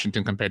about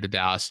Washington compared to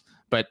Dallas.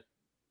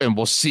 And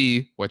we'll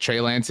see what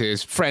Trey Lance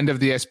is, friend of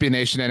the SB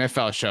Nation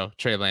NFL show,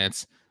 Trey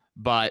Lance.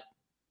 But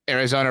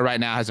Arizona right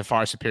now has a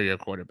far superior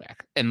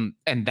quarterback, and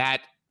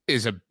that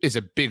is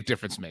a big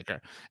difference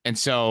maker. And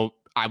so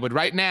I would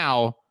right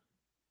now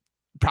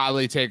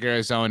probably take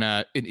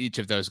Arizona in each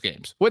of those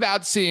games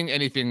without seeing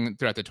anything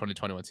throughout the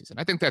 2021 season.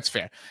 I think that's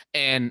fair.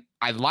 And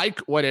I like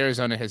what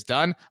Arizona has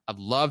done. I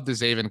love the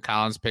Zaven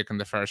Collins pick in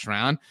the first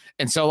round.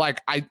 And so I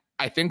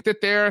think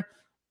that they're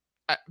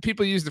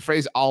people use the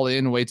phrase all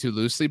in way too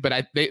loosely,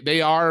 but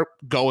they are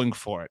going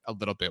for it a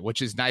little bit,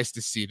 which is nice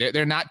to see.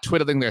 They're not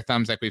twiddling their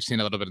thumbs like we've seen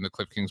a little bit in the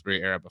Cliff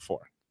Kingsbury era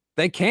before.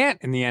 They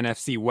can't in the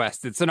NFC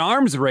West. It's an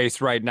arms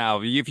race right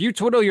now. If you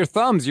twiddle your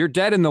thumbs, you're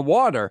dead in the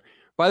water.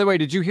 By the way,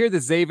 did you hear the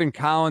Zaven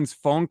Collins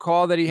phone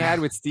call that he had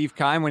with Steve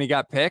Keim when he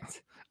got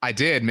picked? I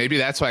did. Maybe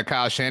that's why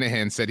Kyle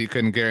Shanahan said he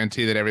couldn't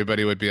guarantee that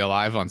everybody would be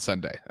alive on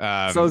Sunday.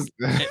 So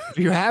if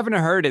you haven't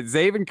heard it,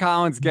 Zaven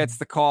Collins gets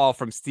the call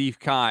from Steve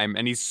Keim,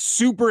 and he's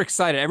super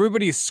excited.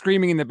 Everybody's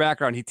screaming in the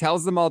background. He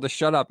tells them all to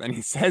shut up, and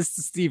he says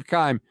to Steve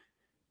Keim,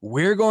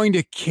 "We're going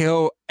to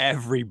kill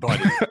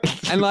everybody."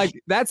 And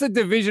that's a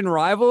division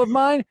rival of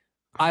mine.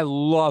 I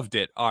loved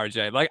it,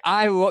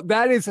 RJ.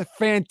 That is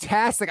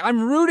fantastic. I'm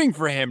rooting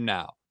for him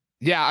now.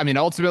 Yeah, I mean,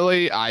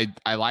 ultimately, I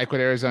like what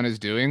Arizona is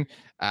doing.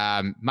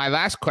 My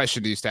last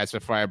question to you, Stats,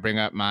 before I bring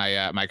up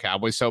my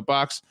Cowboys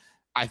soapbox,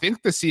 I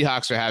think the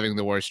Seahawks are having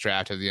the worst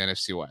draft of the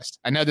NFC West.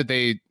 I know that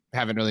they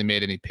haven't really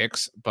made any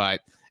picks,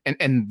 but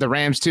and the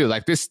Rams too.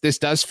 This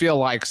does feel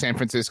like San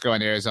Francisco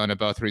and Arizona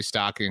both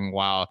restocking,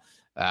 while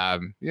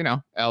LA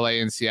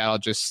and Seattle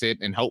just sit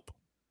and hope.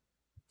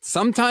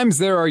 Sometimes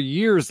there are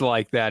years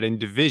like that in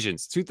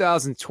divisions.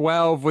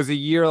 2012 was a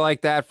year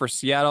like that for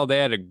Seattle. They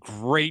had a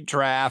great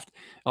draft.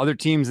 Other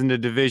teams in the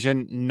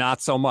division,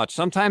 not so much.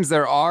 Sometimes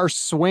there are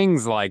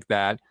swings like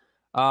that.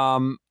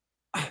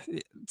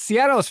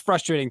 Seattle is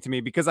frustrating to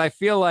me because I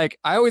feel like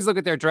I always look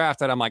at their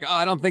draft and I'm like,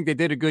 I don't think they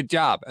did a good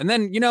job. And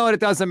then, it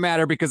doesn't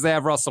matter because they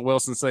have Russell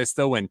Wilson, so they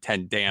still win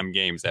 10 damn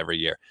games every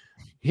year.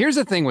 Here's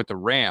the thing with the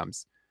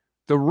Rams.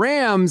 The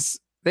Rams,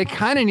 they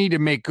kind of need to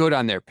make good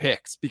on their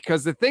picks,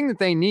 because the thing that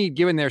they need,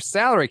 given their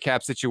salary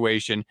cap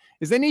situation,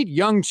 is they need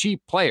young,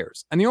 cheap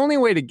players. And the only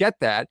way to get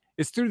that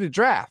is through the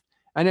draft.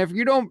 And if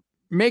you don't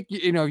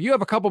you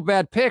have a couple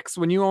bad picks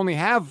when you only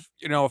have,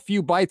 a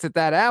few bites at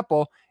that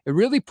apple, it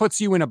really puts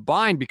you in a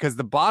bind, because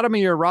the bottom of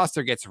your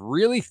roster gets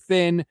really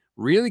thin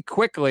really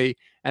quickly.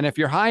 And if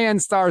your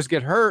high-end stars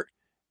get hurt,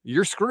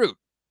 you're screwed.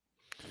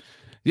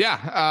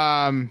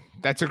 Yeah,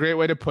 that's a great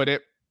way to put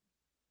it.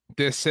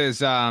 This has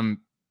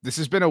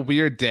been a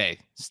weird day,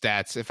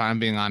 Stats, if I'm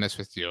being honest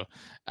with you.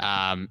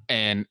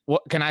 And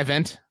what can I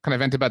vent? Can I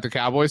vent about the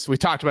Cowboys? We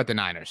talked about the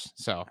Niners.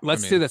 So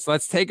let's do this.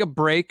 Let's take a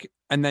break,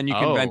 and then you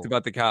can vent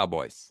about the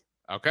Cowboys.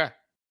 Okay.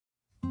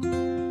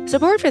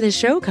 Support for this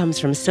show comes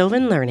from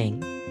Sylvan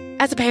Learning.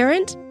 As a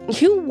parent,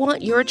 you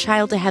want your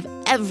child to have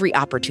every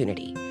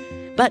opportunity,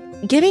 but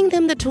giving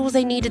them the tools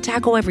they need to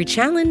tackle every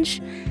challenge,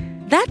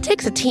 that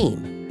takes a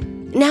team.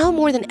 Now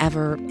more than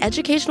ever,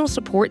 educational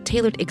support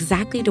tailored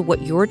exactly to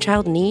what your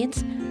child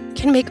needs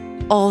can make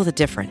all the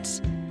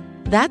difference.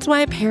 That's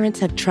why parents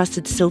have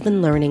trusted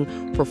Sylvan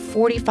Learning for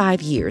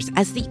 45 years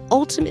as the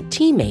ultimate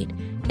teammate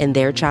in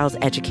their child's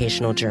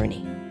educational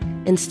journey,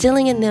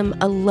 instilling in them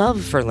a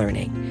love for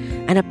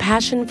learning and a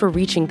passion for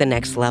reaching the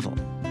next level.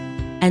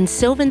 And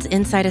Sylvan's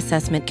Insight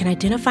Assessment can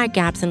identify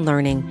gaps in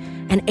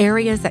learning and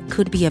areas that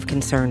could be of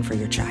concern for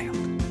your child.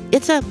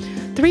 It's a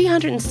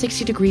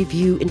 360-degree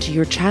view into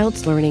your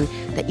child's learning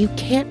that you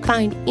can't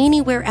find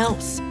anywhere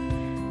else.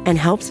 and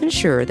helps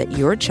ensure that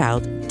your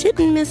child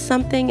didn't miss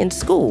something in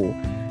school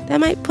that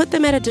might put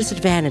them at a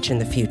disadvantage in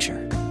the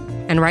future.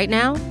 And right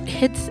now,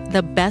 it's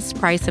the best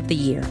price of the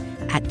year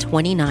at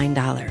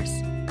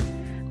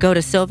 $29. Go to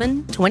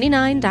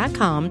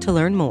sylvan29.com to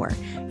learn more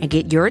and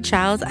get your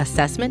child's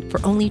assessment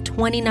for only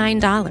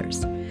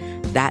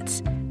 $29.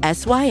 That's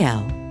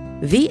SYLVAN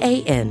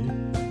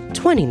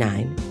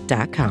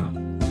 29.com.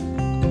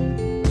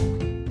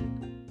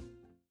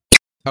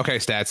 Okay,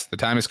 Stats, the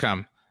time has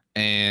come.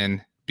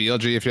 And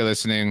BLG, if you're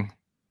listening,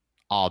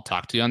 I'll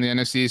talk to you on the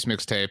NFC East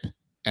mixtape,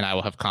 and I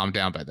will have calmed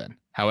down by then.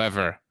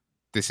 However,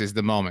 this is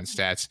the moment,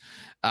 Stats.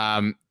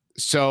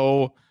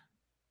 So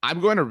I'm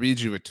going to read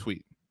you a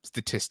tweet.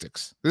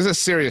 Statistics. This is a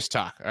serious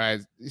talk. All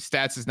right.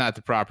 Stats is not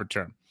the proper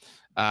term.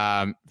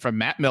 From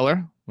Matt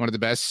Miller, one of the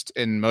best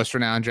and most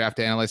renowned draft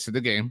analysts of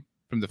the game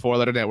from the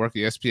 4-letter network,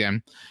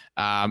 ESPN.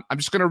 I'm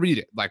just going to read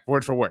it like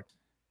word for word.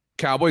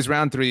 Cowboys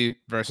round 3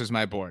 versus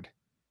my board.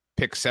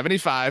 Pick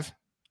 75,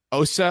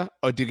 Osa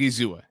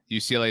Odigizua,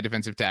 UCLA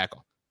defensive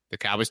tackle. The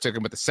Cowboys took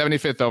him with the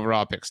 75th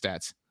overall pick.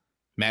 Stats.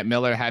 Matt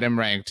Miller had him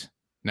ranked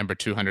number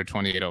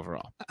 228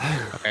 overall.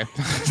 Okay.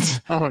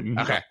 Oh,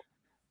 no. Okay.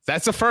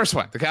 That's the first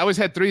one. The Cowboys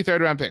had 3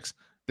 third-round picks.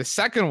 The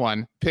second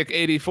one, pick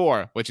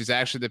 84, which is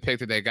actually the pick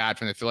that they got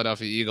from the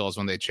Philadelphia Eagles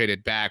when they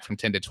traded back from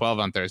 10 to 12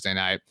 on Thursday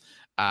night.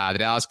 The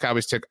Dallas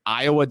Cowboys took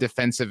Iowa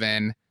defensive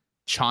end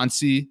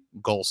Chauncey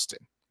Golston.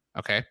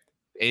 Okay.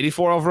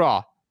 84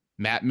 overall.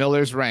 Matt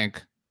Miller's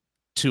rank,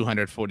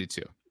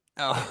 242.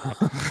 Oh.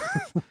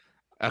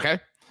 Okay.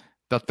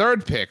 The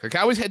third pick, the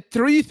Cowboys had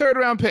 3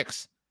 third-round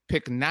picks.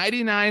 Pick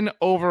 99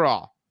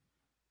 overall.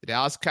 The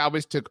Dallas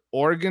Cowboys took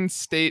Oregon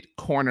State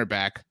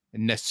cornerback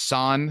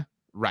Nassan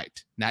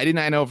Wright,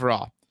 99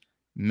 overall.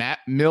 Matt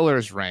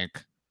Miller's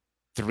rank,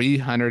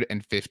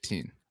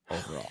 315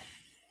 overall.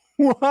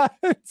 What?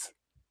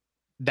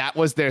 That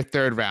was their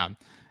third round.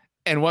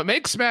 And what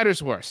makes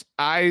matters worse,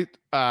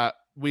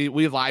 we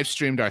live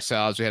streamed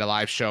ourselves. We had a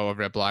live show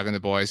over at Blogging the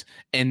Boys.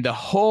 And the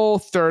whole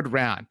third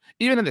round,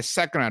 even in the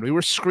second round, we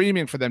were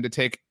screaming for them to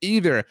take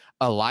either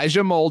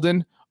Elijah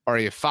Molden or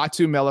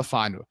Ifeatu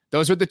Melifonwu.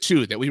 Those were the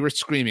two that we were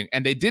screaming.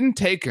 And they didn't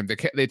take him.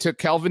 They took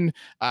Kelvin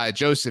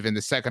Joseph in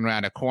the second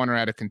round, a corner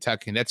out of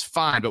Kentucky. And that's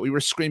fine. But we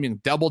were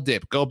screaming, double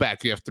dip, go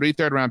back. You have 3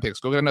 third-round picks.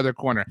 Go get another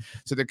corner.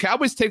 So the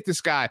Cowboys take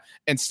this guy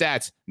and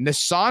Stats,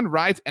 Nassan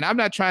Wright. And I'm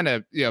not trying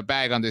to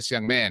bag on this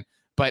young man,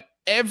 but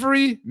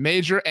every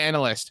major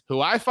analyst who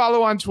I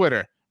follow on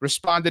Twitter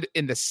responded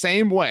in the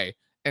same way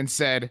and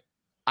said,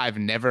 I've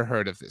never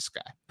heard of this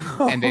guy.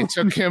 And they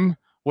took him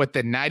with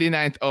the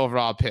 99th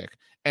overall pick.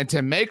 And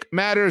to make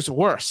matters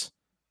worse,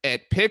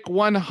 at pick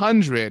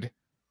 100,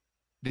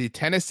 the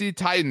Tennessee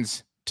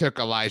Titans took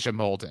Elijah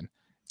Molden.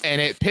 And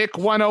at pick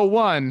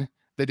 101,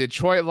 the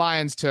Detroit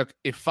Lions took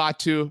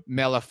Ifeatu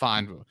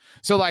Melifonwu.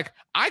 So,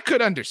 I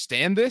could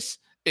understand this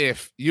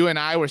if you and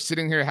I were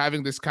sitting here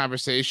having this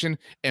conversation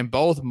and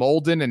both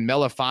Molden and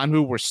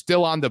Melifonwu were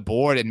still on the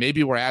board and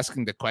maybe we're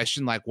asking the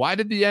question, why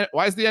is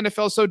the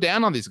NFL so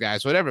down on these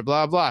guys? Whatever,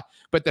 blah, blah.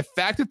 But the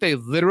fact that they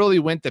literally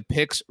went the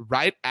picks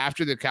right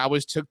after the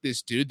Cowboys took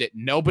this dude that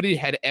nobody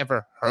had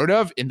ever heard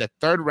of in the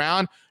third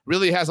round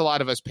really has a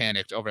lot of us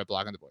panicked over at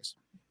Blogging the Boys.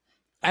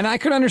 And I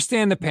could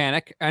understand the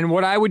panic. And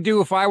what I would do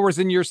if I was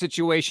in your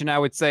situation, I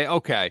would say,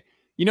 okay,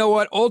 you know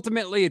what?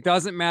 Ultimately, it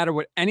doesn't matter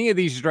what any of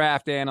these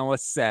draft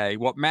analysts say.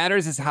 What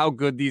matters is how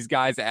good these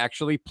guys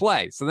actually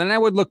play. So then I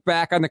would look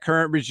back on the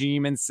current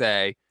regime and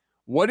say,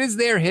 what is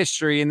their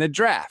history in the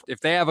draft? If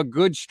they have a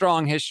good,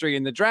 strong history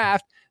in the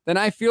draft, then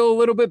I feel a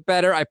little bit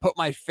better. I put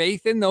my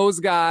faith in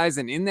those guys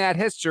and in that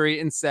history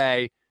and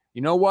say,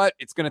 you know what?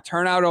 It's going to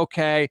turn out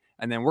okay.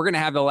 And then we're going to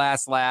have the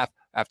last laugh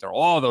after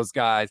all those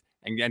guys.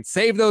 And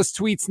save those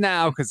tweets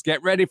now, because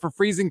get ready for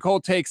freezing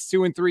cold takes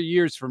 2 and 3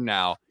 years from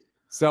now.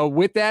 So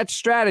with that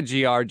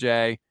strategy,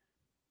 RJ,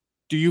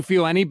 do you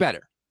feel any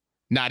better?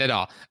 Not at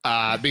all,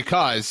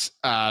 because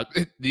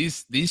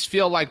these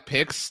feel like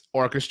picks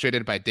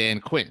orchestrated by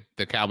Dan Quinn,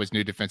 the Cowboys'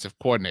 new defensive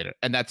coordinator.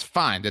 And that's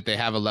fine that they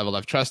have a level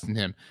of trust in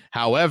him.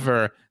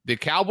 However, the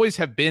Cowboys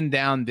have been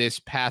down this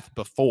path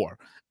before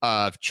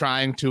of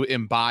trying to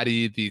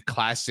embody the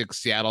classic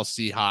Seattle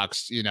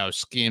Seahawks,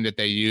 scheme that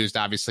they used,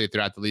 obviously,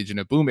 throughout the Legion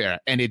of Boom era,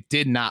 and it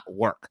did not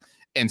work.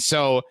 And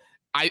so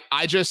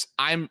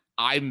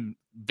I'm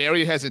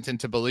very hesitant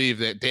to believe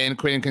that Dan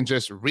Quinn can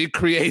just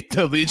recreate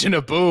the Legion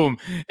of Boom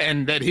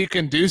and that he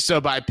can do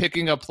so by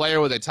picking a player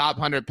with a top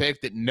 100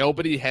 pick that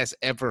nobody has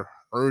ever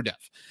heard of.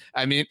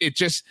 I mean,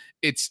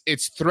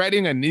 it's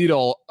threading a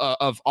needle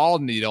of all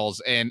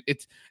needles, and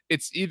it's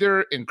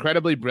either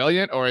incredibly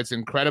brilliant or it's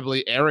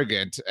incredibly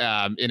arrogant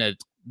in a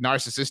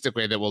narcissistic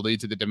way that will lead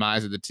to the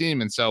demise of the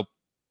team. And so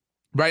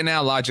right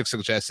now, logic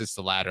suggests it's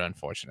the latter,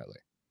 unfortunately.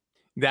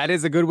 That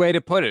is a good way to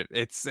put it.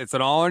 It's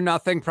an all or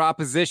nothing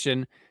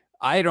proposition.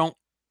 I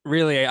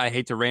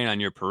hate to rain on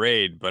your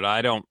parade, but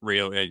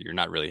you're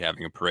not really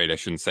having a parade. I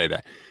shouldn't say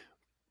that.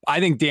 I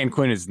think Dan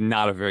Quinn is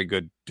not a very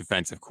good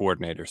defensive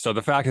coordinator. So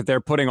the fact that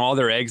they're putting all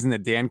their eggs in the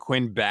Dan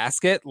Quinn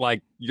basket,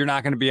 you're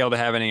not going to be able to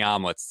have any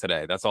omelets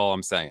today. That's all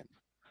I'm saying.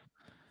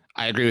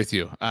 I agree with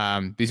you.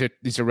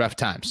 These are rough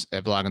times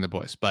at Blogging the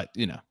Boys, but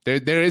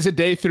there is a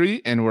day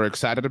 3 and we're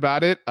excited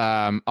about it.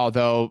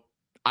 Although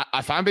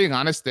if I'm being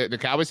honest, the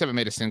Cowboys haven't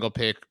made a single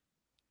pick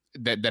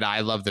that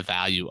I love the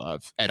value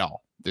of at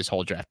all this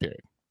whole draft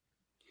period.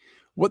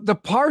 What the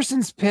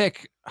Parsons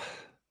pick,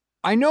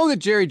 I know that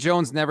Jerry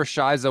Jones never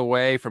shies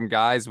away from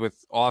guys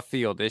with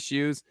off-field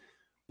issues,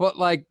 but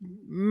like,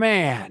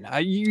 man,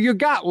 you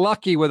got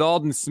lucky with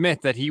Aldon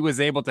Smith that he was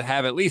able to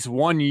have at least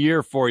 1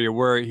 year for you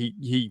where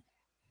he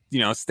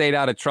stayed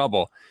out of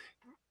trouble.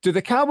 Do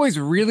the Cowboys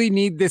really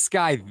need this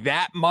guy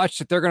that much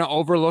that they're going to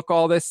overlook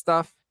all this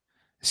stuff?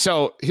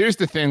 So here's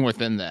the thing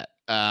within that,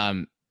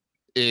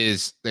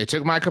 is they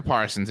took Micah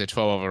Parsons at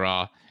 12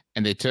 overall,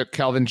 and they took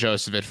Kelvin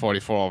Joseph at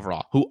 44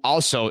 overall, who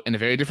also, in a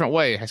very different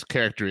way, has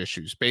character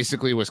issues.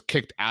 Basically was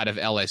kicked out of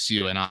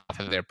LSU and off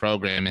of their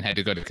program and had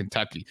to go to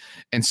Kentucky.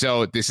 And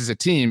so this is a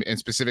team, and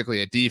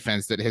specifically a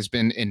defense, that has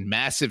been in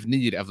massive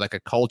need of like a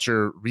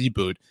culture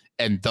reboot.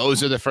 And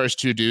those are the first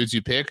 2 dudes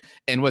you pick.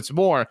 And what's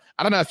more,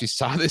 I don't know if you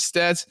saw this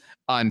stats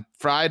on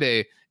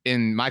Friday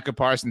in Micah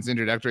Parsons'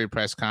 introductory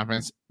press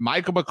conference,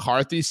 Michael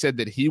McCarthy said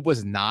that he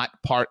was not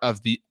part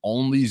of the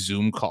only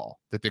Zoom call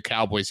that the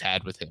Cowboys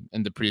had with him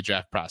in the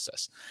pre-draft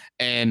process.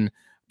 And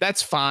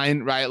that's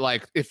fine, right?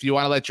 Like, if you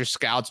want to let your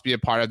scouts be a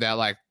part of that,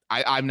 like,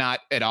 I'm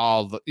not at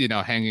all,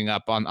 hanging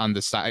up on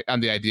the side, on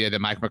the idea that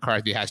Mike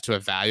McCarthy has to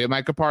evaluate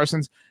Micah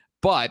Parsons,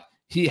 but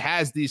he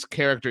has these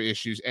character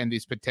issues and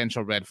these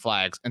potential red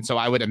flags. And so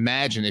I would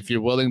imagine if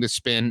you're willing to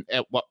spend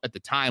at what at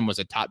the time was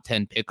a top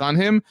 10 pick on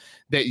him,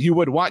 that you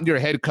would want your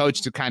head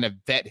coach to kind of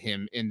vet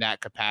him in that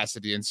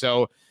capacity. And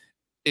so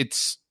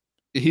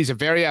he's a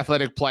very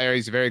athletic player.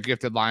 He's a very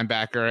gifted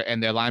linebacker,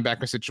 and their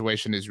linebacker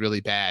situation is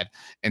really bad.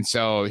 And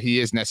so he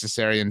is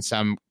necessary in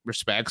some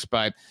respects,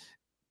 but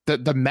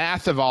the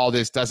math of all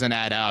this doesn't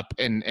add up.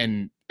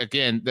 And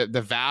again,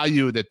 the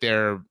value that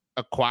they're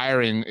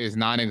acquiring is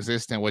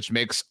non-existent, which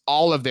makes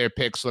all of their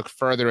picks look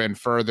further and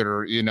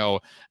further, in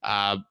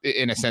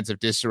a sense of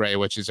disarray,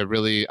 which is a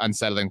really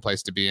unsettling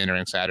place to be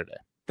entering Saturday.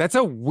 That's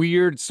a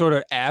weird sort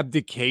of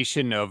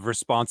abdication of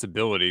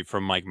responsibility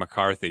from Mike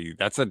McCarthy.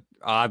 That's an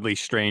oddly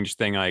strange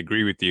thing. I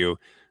agree with you.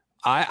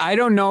 I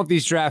don't know if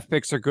these draft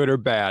picks are good or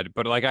bad,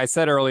 but like I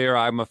said earlier,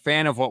 I'm a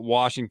fan of what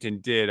Washington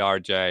did,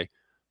 RJ.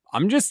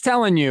 I'm just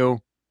telling you,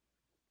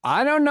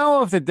 I don't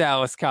know if the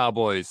Dallas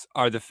Cowboys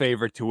are the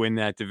favorite to win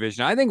that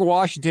division. I think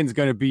Washington's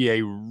going to be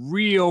a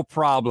real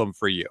problem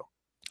for you.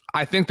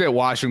 I think that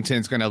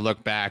Washington's going to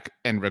look back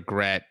and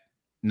regret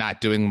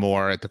not doing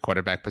more at the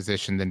quarterback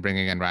position than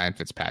bringing in Ryan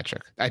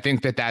Fitzpatrick. I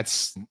think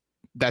that's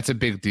a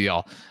big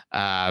deal.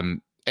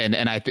 And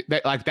I think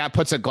that that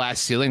puts a glass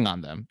ceiling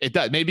on them. It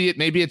does. Maybe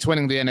it's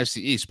winning the NFC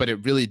East, but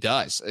it really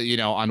does,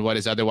 on what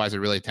is otherwise a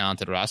really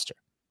talented roster.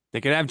 They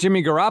could have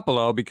Jimmy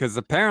Garoppolo because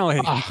apparently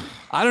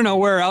I don't know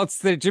where else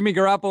that Jimmy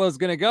Garoppolo is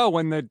going to go.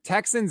 When the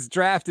Texans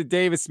drafted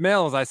Davis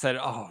Mills, I said,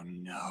 oh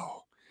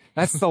no,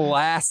 that's the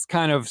last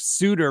kind of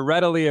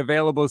readily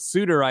available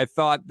suitor I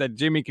thought that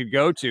Jimmy could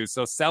go to.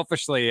 So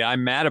selfishly,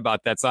 I'm mad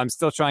about that. So I'm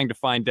still trying to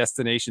find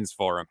destinations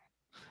for him.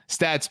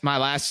 Stats, my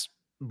last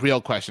real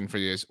question for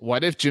you is,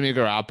 what if Jimmy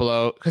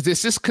Garoppolo, because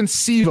this is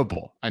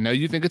conceivable, I know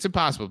you think it's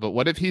impossible, but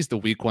what if he's the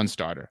week 1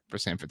 starter for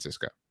San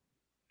Francisco?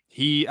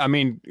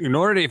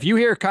 If you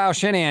hear Kyle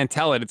Shanahan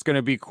tell it, it's going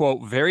to be,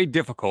 quote, very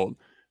difficult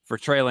for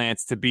Trey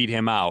Lance to beat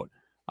him out.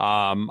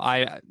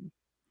 I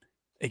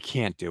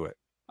can't do it.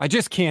 I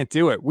just can't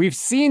do it. We've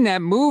seen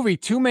that movie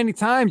too many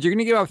times. You're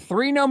going to give up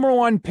 3 number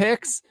 1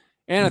 picks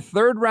and a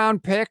 3rd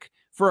round pick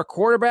for a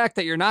quarterback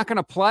that you're not going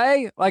to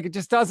play. Like, it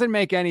just doesn't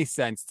make any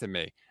sense to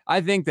me.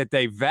 I think that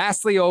they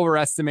vastly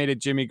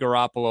overestimated Jimmy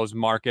Garoppolo's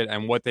market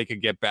and what they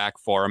could get back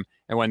for him.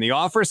 And when the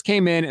offers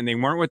came in and they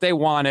weren't what they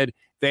wanted,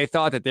 they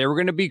thought that they were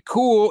going to be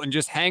cool and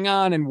just hang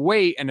on and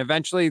wait. And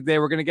eventually they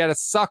were going to get a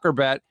sucker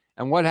bet.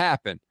 And what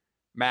happened?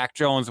 Mac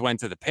Jones went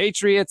to the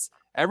Patriots.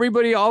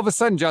 Everybody, all of a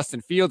sudden,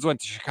 Justin Fields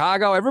went to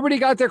Chicago. Everybody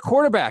got their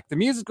quarterback. The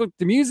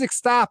music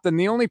stopped. And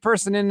the only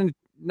person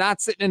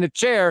not sitting in a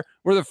chair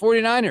were the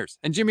 49ers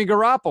and Jimmy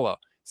Garoppolo.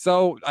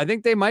 So I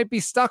think they might be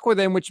stuck with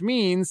him, which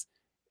means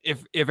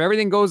if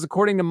everything goes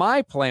according to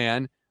my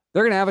plan,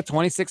 they're going to have a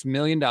 $26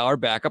 million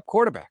backup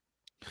quarterback.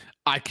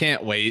 I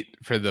can't wait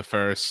for the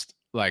first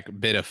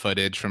bit of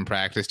footage from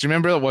practice. Do you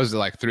remember, it was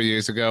 3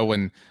 years ago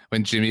when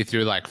Jimmy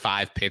threw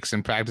 5 picks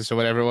in practice or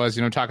whatever it was,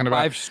 you know what I'm talking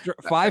about?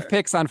 5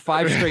 picks on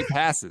 5 straight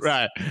passes.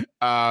 Right.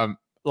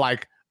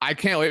 I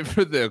can't wait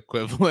for the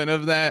equivalent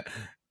of that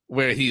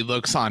where he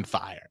looks on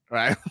fire,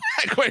 right?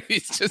 Where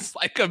he's just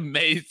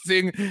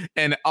amazing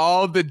and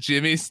all the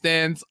Jimmy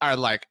stands are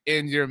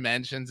in your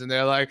mentions and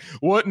they're like,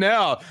 what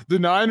now? The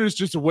Niners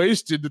just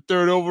wasted the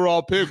 3rd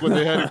overall pick when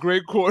they had a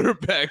great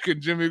quarterback and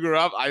Jimmy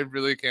Garoppolo. I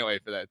really can't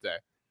wait for that day.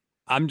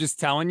 I'm just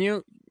telling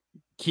you,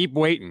 keep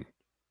waiting.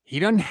 He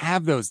doesn't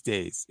have those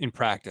days in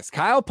practice.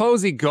 Kyle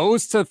Posey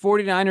goes to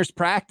 49ers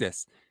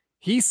practice.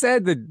 He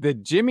said that the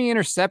Jimmy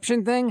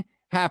interception thing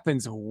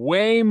happens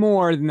way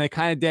more than the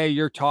kind of day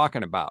you're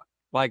talking about.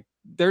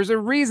 there's a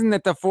reason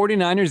that the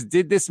 49ers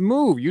did this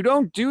move. You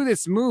don't do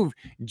this move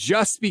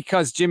just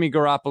because Jimmy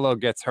Garoppolo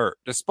gets hurt.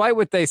 Despite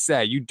what they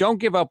say, you don't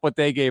give up what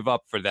they gave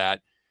up for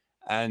that.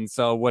 And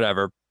so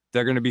whatever,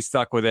 they're going to be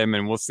stuck with him,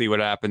 and we'll see what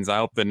happens. I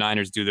hope the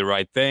Niners do the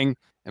right thing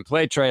and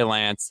play Trey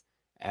Lance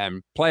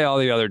and play all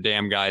the other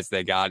damn guys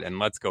they got, and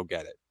let's go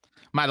get it.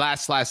 My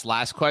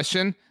last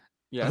question.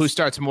 Yes. Who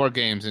starts more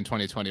games in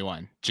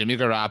 2021? Jimmy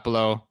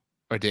Garoppolo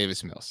or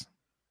Davis Mills?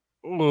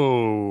 Oh,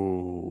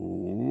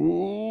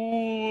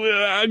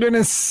 I'm going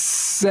to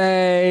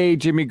say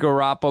Jimmy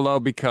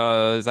Garoppolo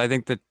because I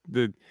think that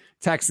the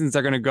Texans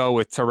are going to go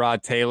with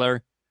Tyrod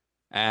Taylor,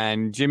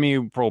 and Jimmy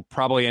will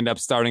probably end up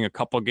starting a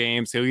couple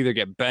games. He'll either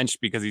get benched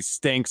because he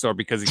stinks or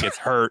because he gets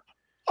hurt.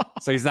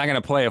 So he's not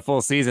going to play a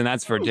full season.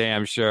 That's for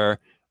damn sure.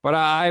 But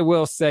I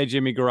will say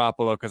Jimmy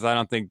Garoppolo because I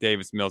don't think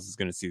Davis Mills is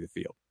going to see the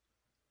field.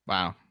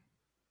 Wow.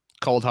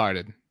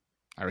 Cold-hearted.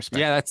 I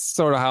respect. Yeah, that's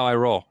sort of how I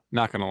roll.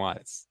 Not going to lie.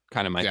 It's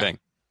kind of my thing.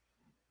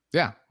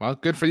 Yeah, well,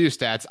 good for you,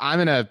 Stats. I'm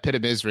in a pit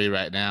of misery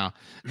right now,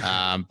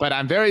 but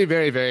I'm very,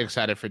 very, very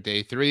excited for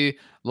day 3.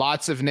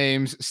 Lots of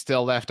names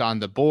still left on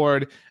the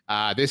board.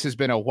 This has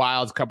been a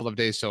wild couple of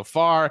days so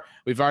far.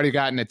 We've already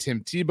gotten a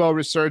Tim Tebow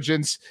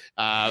resurgence,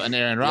 an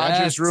Aaron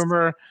Rodgers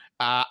rumor.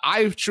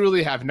 I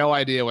truly have no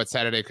idea what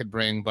Saturday could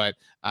bring, but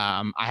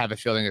I have a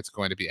feeling it's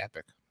going to be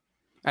epic.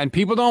 And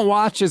people don't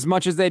watch as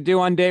much as they do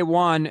on day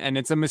 1, and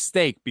it's a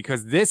mistake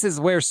because this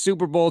is where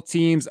Super Bowl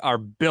teams are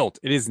built.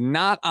 It is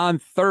not on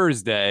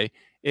Thursday.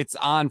 It's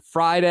on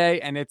Friday,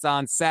 and it's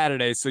on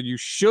Saturday. So you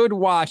should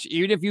watch,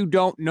 even if you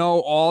don't know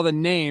all the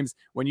names.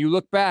 When you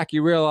look back,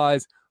 you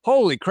realize,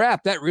 holy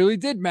crap, that really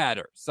did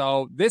matter.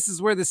 So this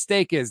is where the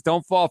stake is.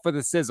 Don't fall for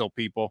the sizzle,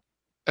 people.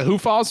 Who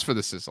falls for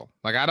the sizzle?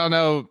 Like, I don't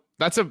know.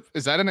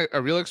 Is that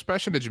a real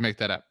expression? Did you make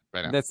that up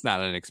right now? That's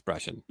not an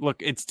expression. Look,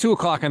 it's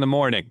 2:00 in the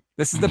morning.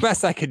 This is the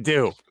best I could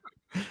do.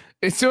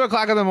 It's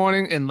 2:00 in the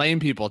morning in lame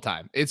people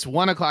time. It's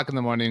 1:00 in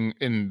the morning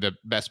in the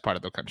best part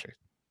of the country.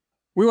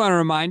 We want to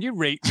remind you,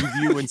 rate,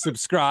 review, and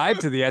subscribe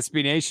to the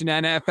SB Nation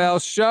NFL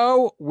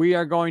show. We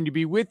are going to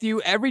be with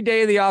you every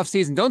day of the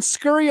offseason. Don't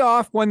scurry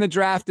off when the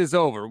draft is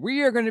over.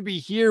 We are going to be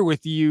here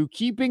with you,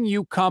 keeping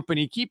you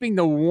company, keeping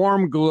the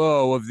warm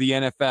glow of the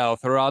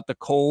NFL throughout the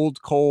cold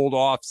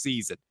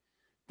offseason.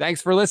 Thanks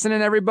for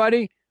listening,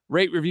 everybody.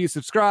 Rate, review,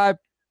 subscribe.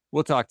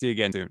 We'll talk to you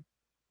again soon.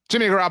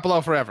 Jimmy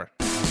Garoppolo forever.